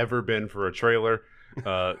I've ever been for a trailer.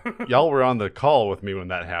 Y'all were on the call with me when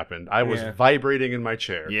that happened. I was vibrating in my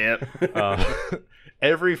chair. Yep.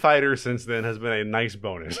 Every fighter since then has been a nice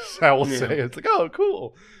bonus. I will say it's like, oh,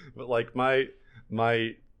 cool. But like my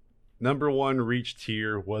number one reach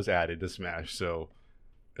tier was added to Smash, so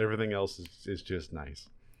everything else is just nice.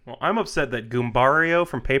 Well, I'm upset that Goombario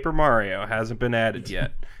from Paper Mario hasn't been added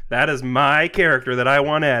yet. That is my character that I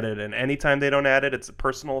want added, and anytime they don't add it, it's a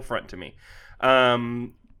personal affront to me.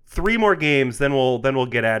 3 more games, then we'll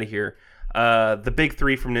get out of here. The big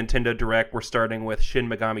 3 from Nintendo Direct. We're starting with Shin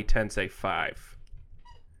Megami Tensei 5.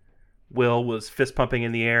 Will was fist pumping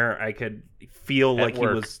in the air. I could feel like he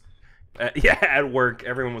was, at work.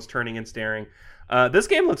 Everyone was turning and staring. This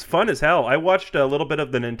game looks fun as hell. I watched a little bit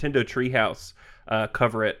of the Nintendo Treehouse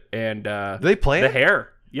cover it, and they play the it? hair.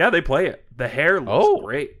 Yeah, they play it. The hair looks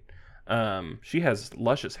great. She has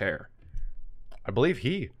luscious hair. I believe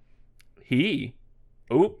he.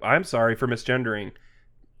 Oop, I'm sorry for misgendering.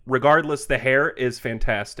 Regardless, the hair is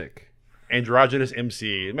fantastic. Androgynous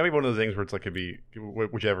MC. It might be one of those things where it's like could be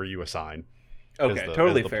whichever you assign. Okay,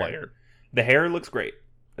 totally fair. Player. The hair looks great.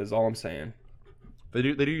 Is all I'm saying. They do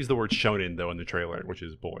use the word shonen though in the trailer, which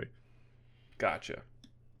is boy. Gotcha.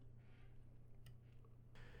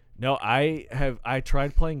 No, I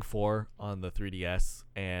tried playing 4 on the 3DS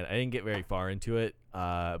and I didn't get very far into it.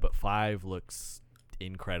 But 5 looks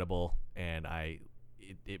incredible, and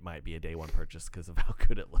it might be a day one purchase because of how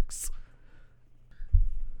good it looks.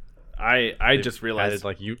 I just realized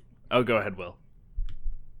you. Oh, go ahead, Will.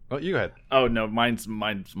 Oh, you go ahead. Oh no, mine's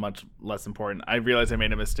much less important. I realized I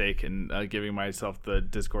made a mistake in giving myself the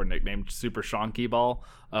Discord nickname Super Shonky Ball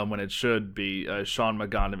when it should be Sean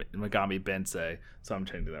Megami Bensei. So I'm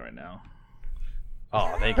changing that right now.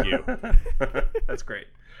 Oh, thank you. That's great.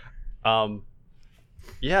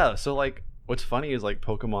 Yeah. So like, what's funny is like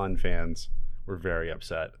Pokemon fans were very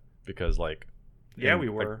upset because like, we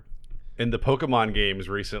were. Like, in the Pokemon games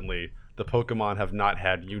recently, the Pokemon have not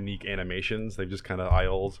had unique animations. They've just kind of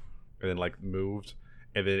idled and then like moved.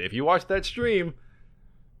 And then if you watch that stream,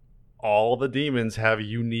 all the demons have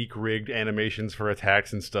unique rigged animations for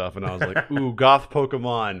attacks and stuff. And I was like, ooh, goth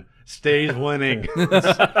Pokemon stays winning.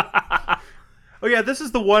 Oh yeah, this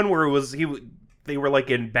is the one where they were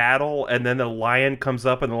like in battle, and then the lion comes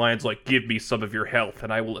up, and the lion's like, "Give me some of your health,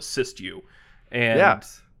 and I will assist you." And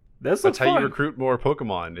that's how you recruit more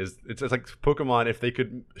Pokemon. It's like Pokemon if they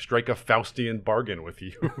could strike a Faustian bargain with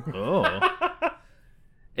you. Oh.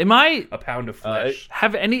 Am I a pound of flesh?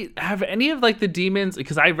 Have any of like the demons?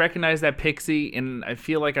 Because I recognize that Pixie, and I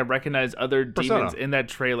feel like I recognize other demons in that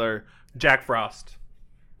trailer. Jack Frost.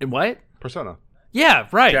 In what? Persona. Yeah,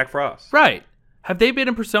 right. Jack Frost. Right. Have they been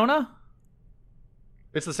in Persona?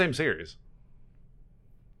 It's the same series.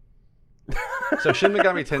 So Shin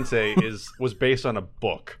Megami Tensei was based on a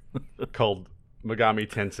book called Megami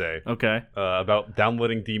Tensei. Okay. About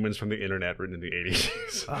downloading demons from the internet, written in the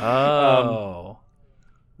 80s. Oh.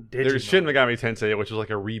 There's Shin Megami Tensei, which was like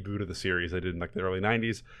a reboot of the series they did in like the early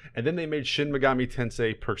 90s. And then they made Shin Megami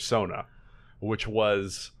Tensei Persona, which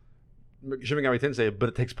was Shin Megami Tensei, but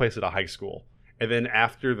it takes place at a high school. And then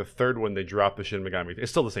after the third one, they dropped the Shin Megami. It's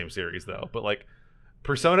still the same series, though. But like,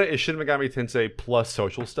 Persona is Shin Megami Tensei plus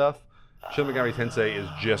social stuff. Shin Megami Tensei is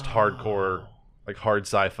just hardcore, like hard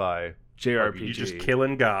sci-fi JRPG. You're just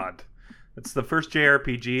killing God. It's the first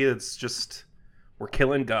JRPG that's just, we're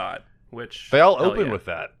killing God. Which they all open with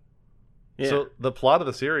that. Yeah. So the plot of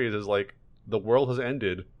the series is like, the world has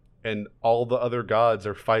ended, and all the other gods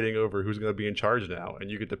are fighting over who's going to be in charge now, and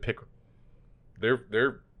you get to pick.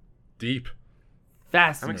 They're deep.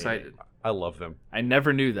 Fascinating. I'm excited. I love them. I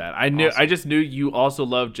never knew that. I just knew you also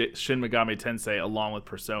loved Shin Megami Tensei along with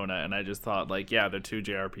Persona, and I just thought like, yeah, they're 2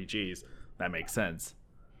 JRPGs. That makes sense.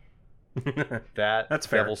 That's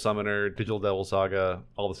fair. Devil Summoner, Digital Devil Saga,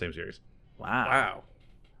 all the same series. Wow.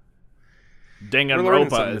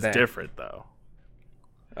 Danganronpa is different though.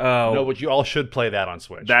 Oh no, but you all should play that on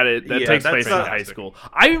Switch. That takes place in high school.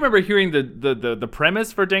 I remember hearing the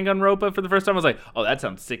premise for Danganronpa for the first time. I was like, oh, that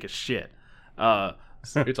sounds sick as shit.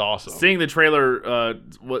 It's awesome. Seeing the trailer,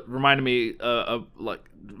 what reminded me of like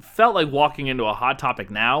felt like walking into a Hot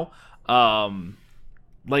Topic now.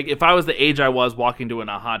 Like if I was the age I was walking to a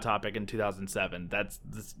Hot Topic in 2007, that's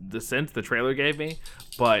the sense the trailer gave me.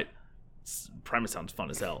 But premise sounds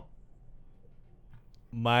fun as hell.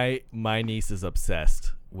 My niece is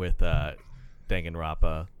obsessed with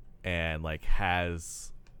Danganronpa and like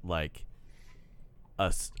has like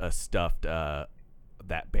a stuffed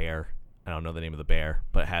that bear. I don't know the name of the bear,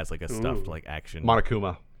 but has like a stuffed like action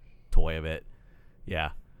Monokuma toy of it.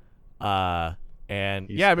 Yeah. And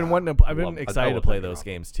He's- I've been excited to play those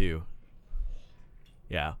games too.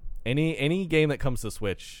 Yeah. Any game that comes to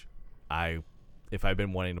Switch, if I've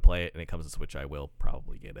been wanting to play it and it comes to Switch, I will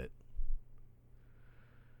probably get it.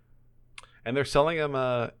 and they're selling them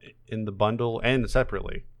in the bundle and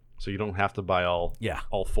separately, so you don't have to buy all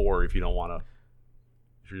 4 if you don't want to.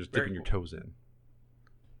 If you're just dipping your toes in.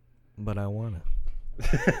 But I want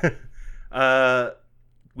it.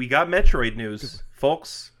 We got Metroid news,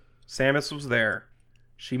 folks. Samus was there.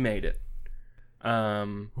 She made it.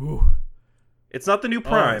 It's not the new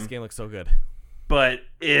Prime. This game looks so good. But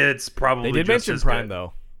it's probably they did just mention as Prime good.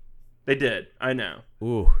 though. They did. I know.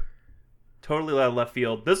 Ooh. Totally out of left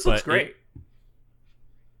field. This looks great.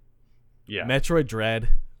 Yeah. Metroid Dread,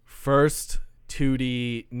 first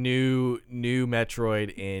 2D new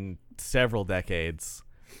Metroid in several decades.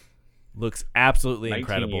 Looks absolutely 19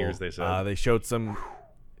 incredible. years, they said. They showed some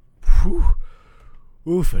oofa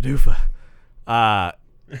doofa.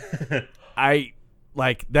 I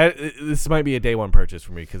like that. This might be a day one purchase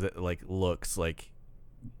for me because it like looks like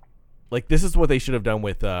this is what they should have done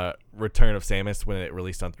with Return of Samus when it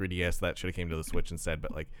released on 3DS. That should have came to the Switch instead.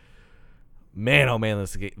 But like, man, oh man,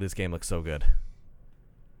 this game looks so good.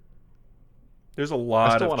 There's a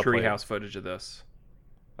lot of Treehouse footage of this.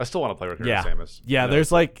 I still want to play Return of Samus. Yeah,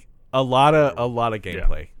 there's like a lot of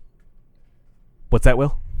gameplay. Yeah. What's that,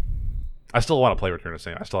 Will? I still want to play Return of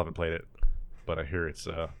Samus. I still haven't played it, but I hear it's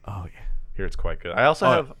hear it's quite good. I also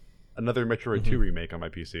have another Metroid 2 remake on my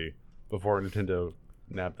PC before Nintendo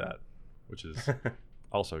nabbed that, which is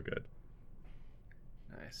also good.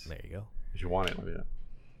 Nice. There you go. If you want it, let me know.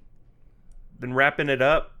 Then wrapping it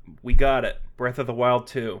up, we got it. Breath of the Wild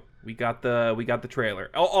 2. We got the trailer.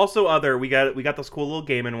 Also, we got this cool little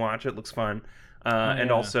Game & Watch. It looks fun.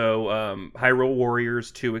 Also Hyrule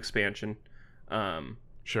Warriors 2 expansion.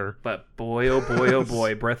 Sure. But boy, oh boy, oh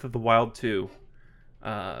boy, Breath of the Wild 2.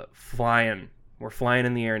 Flying. We're flying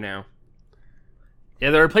in the air now.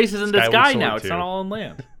 Yeah, there are places in the Skyward sky Sword now. It's 2. not all on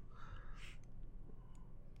land.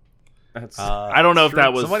 I don't know if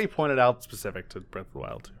that was somebody pointed out specific to Breath of the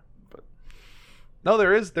Wild 2. But no,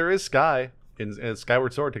 there is sky. In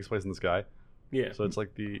Skyward Sword takes place in the sky. Yeah. So it's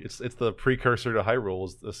like it's the precursor to Hyrule,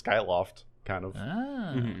 is the Skyloft kind of.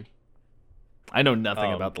 I know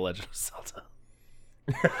nothing about The Legend of Zelda.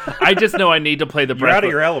 I just know I need to play the Breath. You're out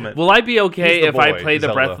of your element. Will I be okay if I boy, play the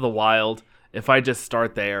Zelda. Breath of the Wild if I just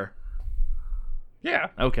start there? Yeah.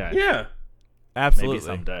 Okay. Yeah. Absolutely. Maybe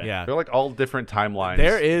someday. Yeah. They're like all different timelines.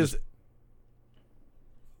 There is.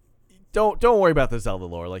 Don't worry about the Zelda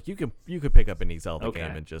lore. Like you could pick up any Zelda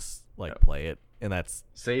game and just like play it, and that's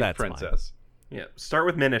Princess. Fine. Yeah. Start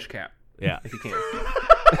with Minish Cap. Yeah. If you can.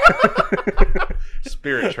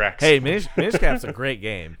 Spirit Tracks. Hey, Minish Cap's a great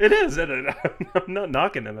game. It is. I'm not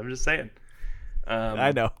knocking it. I'm just saying.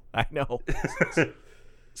 I know.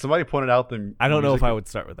 Somebody pointed out the. I don't know if I would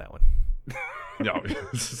start with that one. No,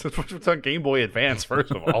 it's on Game Boy Advance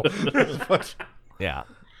first of all. Yeah.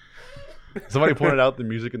 Somebody pointed out the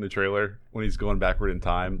music in the trailer when he's going backward in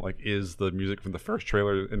time, like, is the music from the first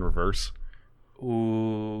trailer in reverse.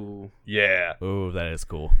 Ooh. Yeah. Ooh, that is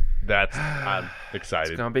cool. I'm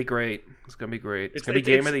excited. It's gonna be great. It's gonna be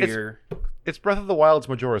Game of the Year. It's Breath of the Wild's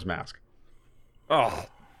Majora's Mask. Oh,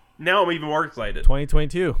 now I'm even more excited.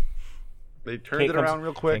 2022. They turned it around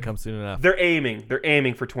real quick. Can't come soon enough. They're aiming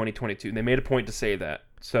for 2022. They made a point to say that.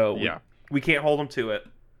 So we can't hold them to it.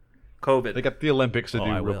 COVID. They got the Olympics to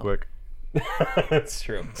do real quick. That's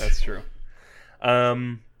true.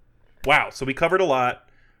 Wow. So we covered a lot.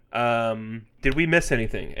 Did we miss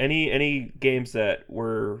anything? Any games that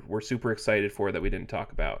we're super excited for that we didn't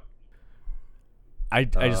talk about? I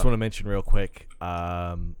just want to mention real quick.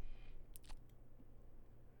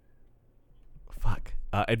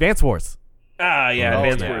 Advance Wars.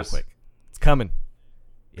 Advance Wars. Quick. It's coming.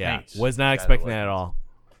 Yeah, Thanks. was not expecting that at all.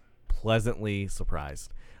 Pleasantly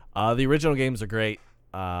surprised. The original games are great.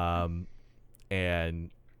 And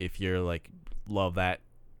if you're like love that,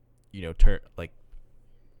 like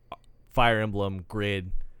Fire Emblem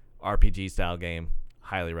grid RPG style game,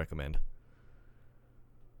 highly recommend.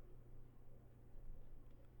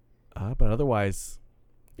 But otherwise,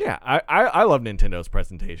 yeah, I love Nintendo's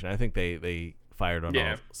presentation. I think they fired on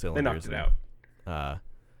all cylinders. They knocked it out.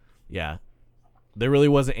 Yeah, there really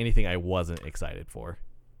wasn't anything I wasn't excited for.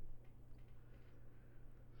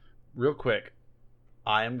 Real quick,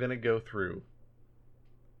 I am going to go through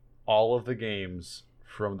all of the games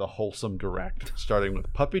from the Wholesome Direct, starting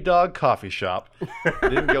with Puppy Dog Coffee Shop,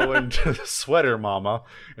 then going to Sweater Mama,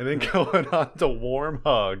 and then going on to Warm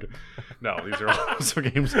Hug. No, these are also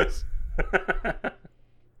games.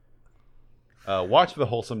 Watch the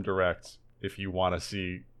Wholesome Direct if you want to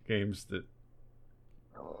see games that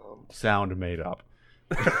sound made up.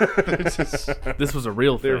 This was a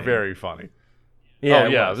real thing. They're very funny.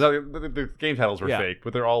 Yeah, The game titles were fake,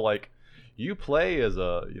 but they're all like, you play as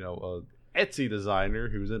a Etsy designer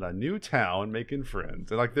who's in a new town making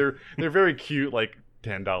friends, and like they're very cute, like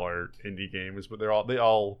 $10 indie games, but you're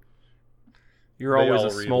always a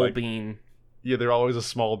small bean. Yeah, they're always a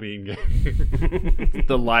small bean game.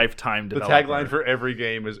 The lifetime The developer. tagline for every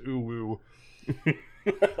game is ooh woo.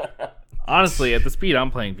 Honestly, at the speed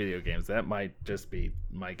I'm playing video games, that might just be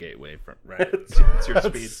my gateway from right. It's your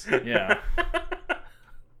speed. Yeah.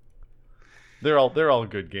 They're all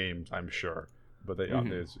good games, I'm sure, but it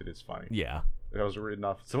is funny. Yeah. That was written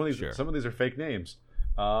off. Some of these are fake names.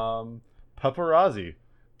 Paparazzi,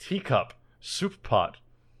 Teacup, Soup Pot,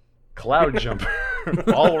 Cloud Jumper,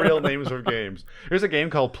 all real names of games. There's a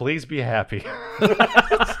game called Please Be Happy.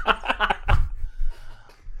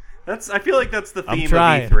 I feel like that's the theme of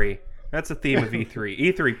E3. That's the theme of E3.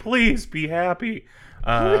 E3, please be happy.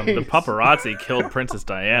 The paparazzi killed Princess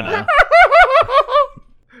Diana.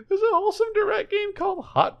 There's a Wholesome Direct game called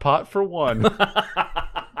Hot Pot for One.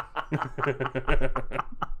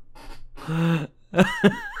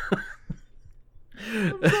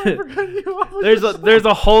 There's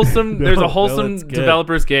a wholesome that's good.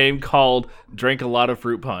 developers game called Drink a Lot of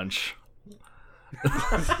Fruit Punch.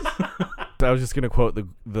 I was just gonna quote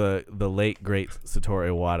the late great Satoru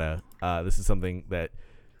Iwata. This is something that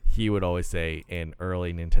he would always say in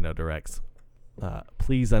early Nintendo Directs.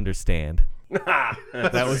 Please understand.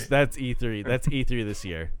 That's E3. That's E3 this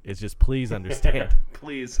year. It's just please understand.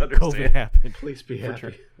 Please understand. COVID happened. Please be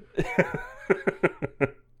happy.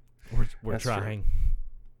 We're trying. True.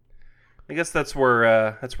 I guess that's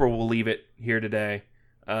where we'll leave it here today.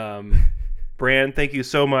 Bran, thank you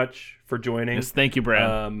so much for joining. Yes, thank you,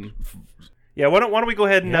 Bran. Yeah, why don't we go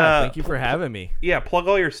ahead and thank you for having me. Yeah, plug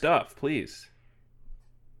all your stuff, please.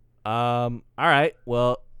 All right.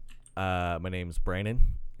 Well, my name's Brandon,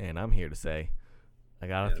 and I'm here to say I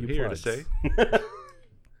got a few plugs.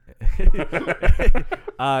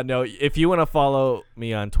 No, if you want to follow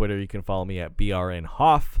me on Twitter, you can follow me at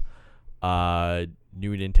BRNHoff.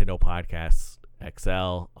 New Nintendo Podcasts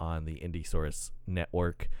XL on the Indiesaurus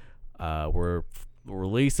Network. We're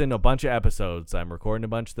releasing a bunch of episodes. I'm recording a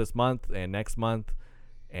bunch this month and next month,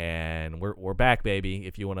 and we're back, baby.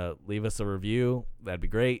 If you want to leave us a review, that'd be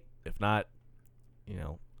great. If not,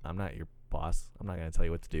 I'm not your boss. I'm not gonna tell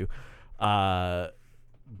you what to do.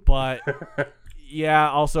 But yeah,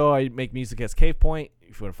 also I make music as Cave Point.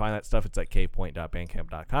 If you want to find that stuff, it's at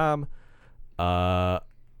cavepoint.bandcamp.com.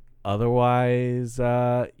 Otherwise,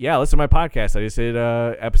 listen to my podcast. I just did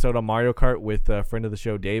an episode on Mario Kart with a friend of the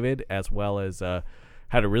show, David, as well as had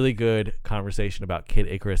a really good conversation about Kid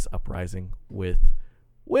Icarus Uprising with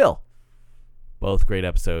Will. Both great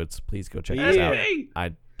episodes. Please go check those out.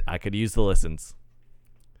 I could use the listens.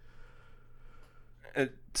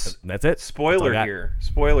 That's it. Spoiler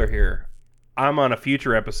here. I'm on a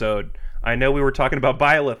future episode. I know we were talking about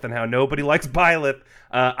Byleth and how nobody likes Byleth.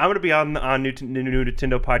 I'm going to be on new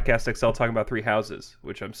Nintendo Podcast XL talking about Three Houses,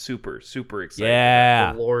 which I'm super, super excited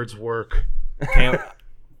about. The Lord's work.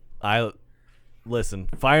 Listen,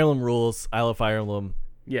 Fire Emblem rules. I love Fire Emblem.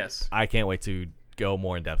 Yes. I can't wait to go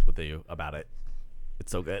more in depth with you about it.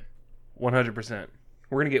 It's so good. 100%.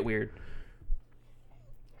 We're going to get weird.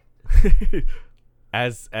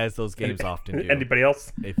 As those games often do. Anybody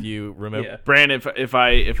else? If you remember, Yeah. Brandon, if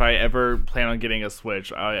I ever plan on getting a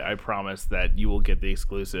Switch, I promise that you will get the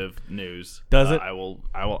exclusive news. Does it? I will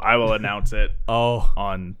announce it. Oh,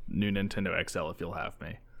 on new Nintendo XL if you'll have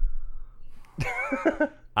me.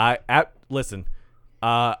 Listen.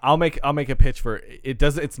 I'll make a pitch for it.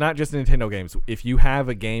 It's not just Nintendo games. If you have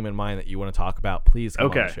a game in mind that you want to talk about, please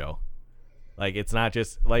come on the show. Like, it's not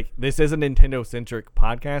just like this is a Nintendo centric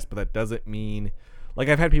podcast, but that doesn't mean like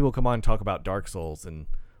I've had people come on and talk about Dark Souls and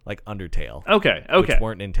like Undertale. Okay. Which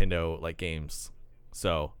weren't Nintendo like games.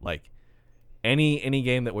 So like any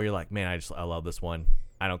game that where you're like, man, I love this one.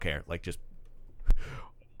 I don't care. Like, just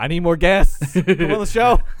I need more guests. Come on the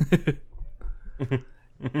show.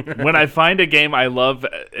 When I find a game I love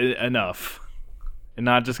enough and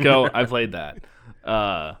not just go, I played that.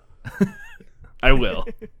 I will.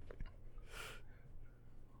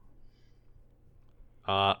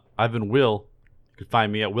 I've been Will. You can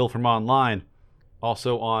find me at Will from Online.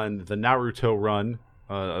 Also on the Naruto run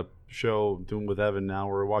a show I'm doing with Evan now.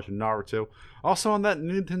 We're watching Naruto. Also on that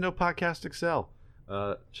Nintendo Podcast XL.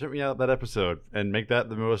 Check me out that episode and make that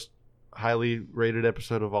the most highly rated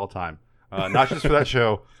episode of all time. Not just for that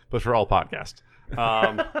show, but for all podcasts.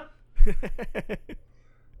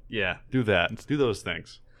 Yeah, do that. Let's do those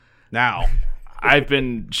things. Now, I've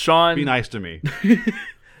been Sean. be nice to me.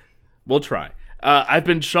 We'll try. I've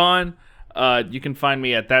been Sean. You can find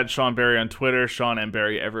me at that Sean Barry on Twitter, Sean M.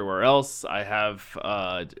 Barry everywhere else. I have,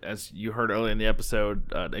 as you heard earlier in the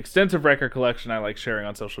episode, an extensive record collection I like sharing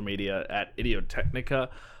on social media at Idiotechnica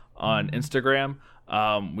on Instagram.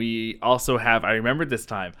 We also have, I remembered this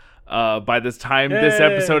time, by this time this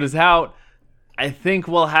episode is out, I think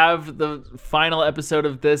we'll have the final episode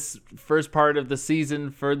of this first part of the season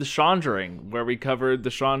for The Conjuring, where we covered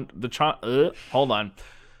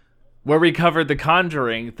where we covered The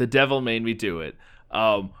Conjuring, The Devil Made Me Do It,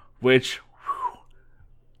 which,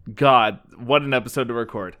 God, what an episode to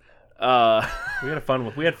record. We had fun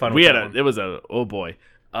with it. It was oh boy.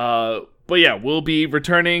 But yeah, we'll be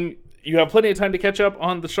returning. You have plenty of time to catch up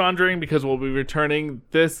on The Conjuring because we'll be returning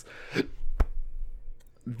this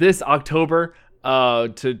October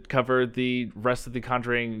to cover the rest of the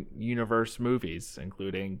Conjuring universe movies,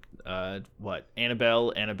 including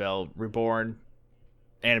Annabelle, Annabelle Reborn,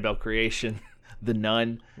 Annabelle Creation, The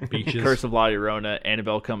Nun, Beaches. Curse of La Llorona,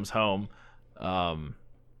 Annabelle Comes Home,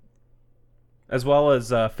 as well as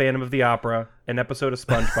Phantom of the Opera, an episode of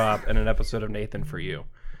SpongeBob, and an episode of Nathan For You.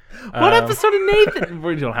 What episode of Nathan?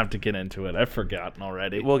 We don't have to get into it. I've forgotten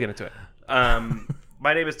already. We'll get into it.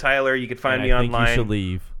 My name is Tyler. You can find me I online. think you should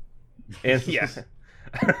leave. And yeah.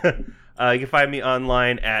 You can find me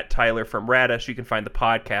online at Tyler from Radish. You can find the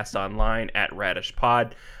podcast online at Radish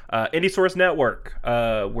Pod. Indie Source Network,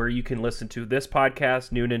 where you can listen to this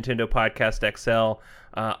podcast, New Nintendo Podcast XL,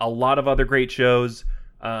 a lot of other great shows.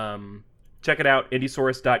 Check it out,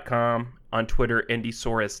 indiesaurus.com, on Twitter,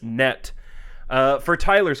 indiesaurusnet. For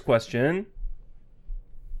Tyler's question...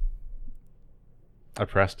 I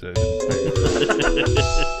pressed it.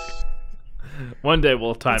 One day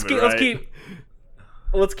we'll time it right.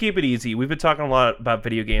 Let's keep it easy. We've been talking a lot about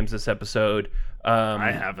video games this episode.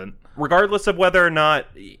 I haven't. Regardless of whether or not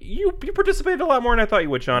you participated a lot more than I thought you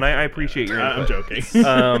would, Sean. I appreciate your input. I'm joking.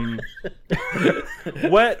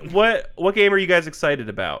 What game are you guys excited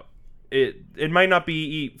about? It might not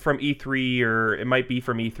be from E3 or it might be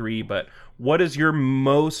from E3, but what is your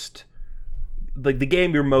most the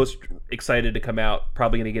game you're most excited to come out?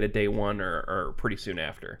 Probably going to get a day one or pretty soon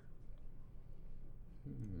after.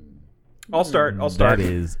 I'll start. That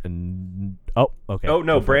is okay. Oh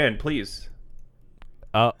no, Brand, please.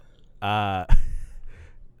 No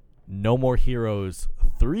More Heroes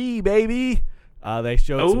 3, baby. They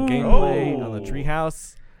showed some gameplay on the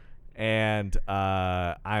Treehouse, and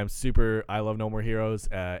I love No More Heroes.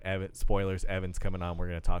 Spoilers, Evan's coming on. We're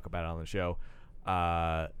gonna talk about it on the show.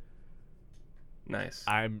 Nice.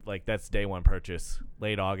 I'm like, that's day one purchase,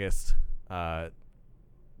 late August. Like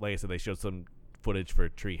I said, they showed some footage for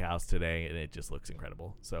Treehouse today, and it just looks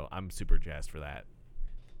incredible. So I'm super jazzed for that.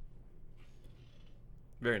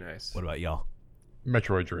 Very nice. What about y'all?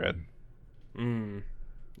 Metroid Dread.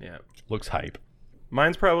 Yeah. Looks hype.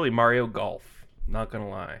 Mine's probably Mario Golf. Not gonna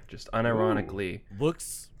lie, just unironically.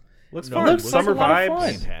 Looks fun. Summer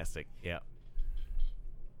vibes. Fantastic. Yeah.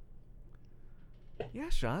 Yeah,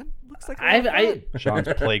 Sean. Looks like Sean's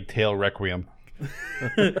Plague Tale Requiem.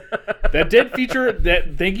 That did feature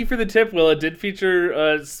that. Thank you for the tip, Will. It did feature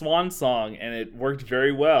a Swan Song, and it worked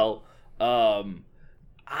very well. I'm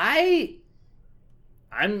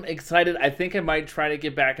excited. I think I might try to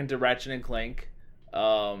get back into Ratchet and Clank,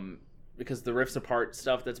 because the Rifts Apart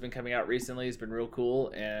stuff that's been coming out recently has been real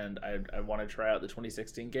cool, and I want to try out the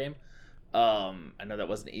 2016 game. I know that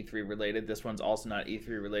wasn't E3 related. This one's also not E3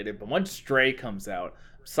 related, but once Stray comes out,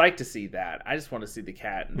 I'm psyched to see that. I just want to see the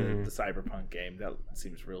cat in the Cyberpunk game. That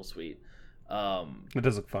seems real sweet. It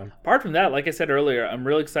does look fun. Apart from that, like I said earlier, I'm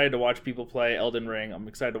really excited to watch people play Elden Ring. I'm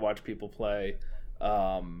excited to watch people play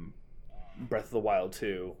Breath of the Wild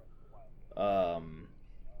 2.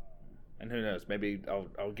 And who knows, maybe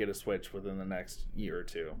I'll get a Switch within the next year or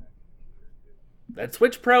two. That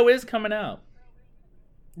Switch Pro is coming out.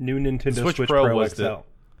 New Nintendo Switch Pro was XL.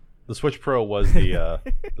 The Switch Pro was the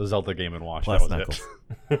Zelda Game & Watch. Plus that was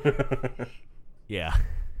Knuckles. it. Yeah.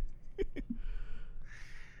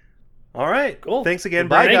 All right. Cool. Thanks again,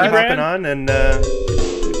 Bye, Brian, for Brand. hopping on. And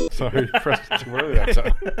Sorry, pressed it too early that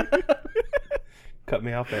time. cut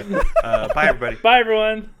me off there. Bye, everybody. Bye,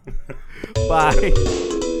 everyone. Bye.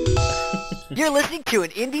 You're listening to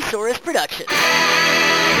an Indie Source production.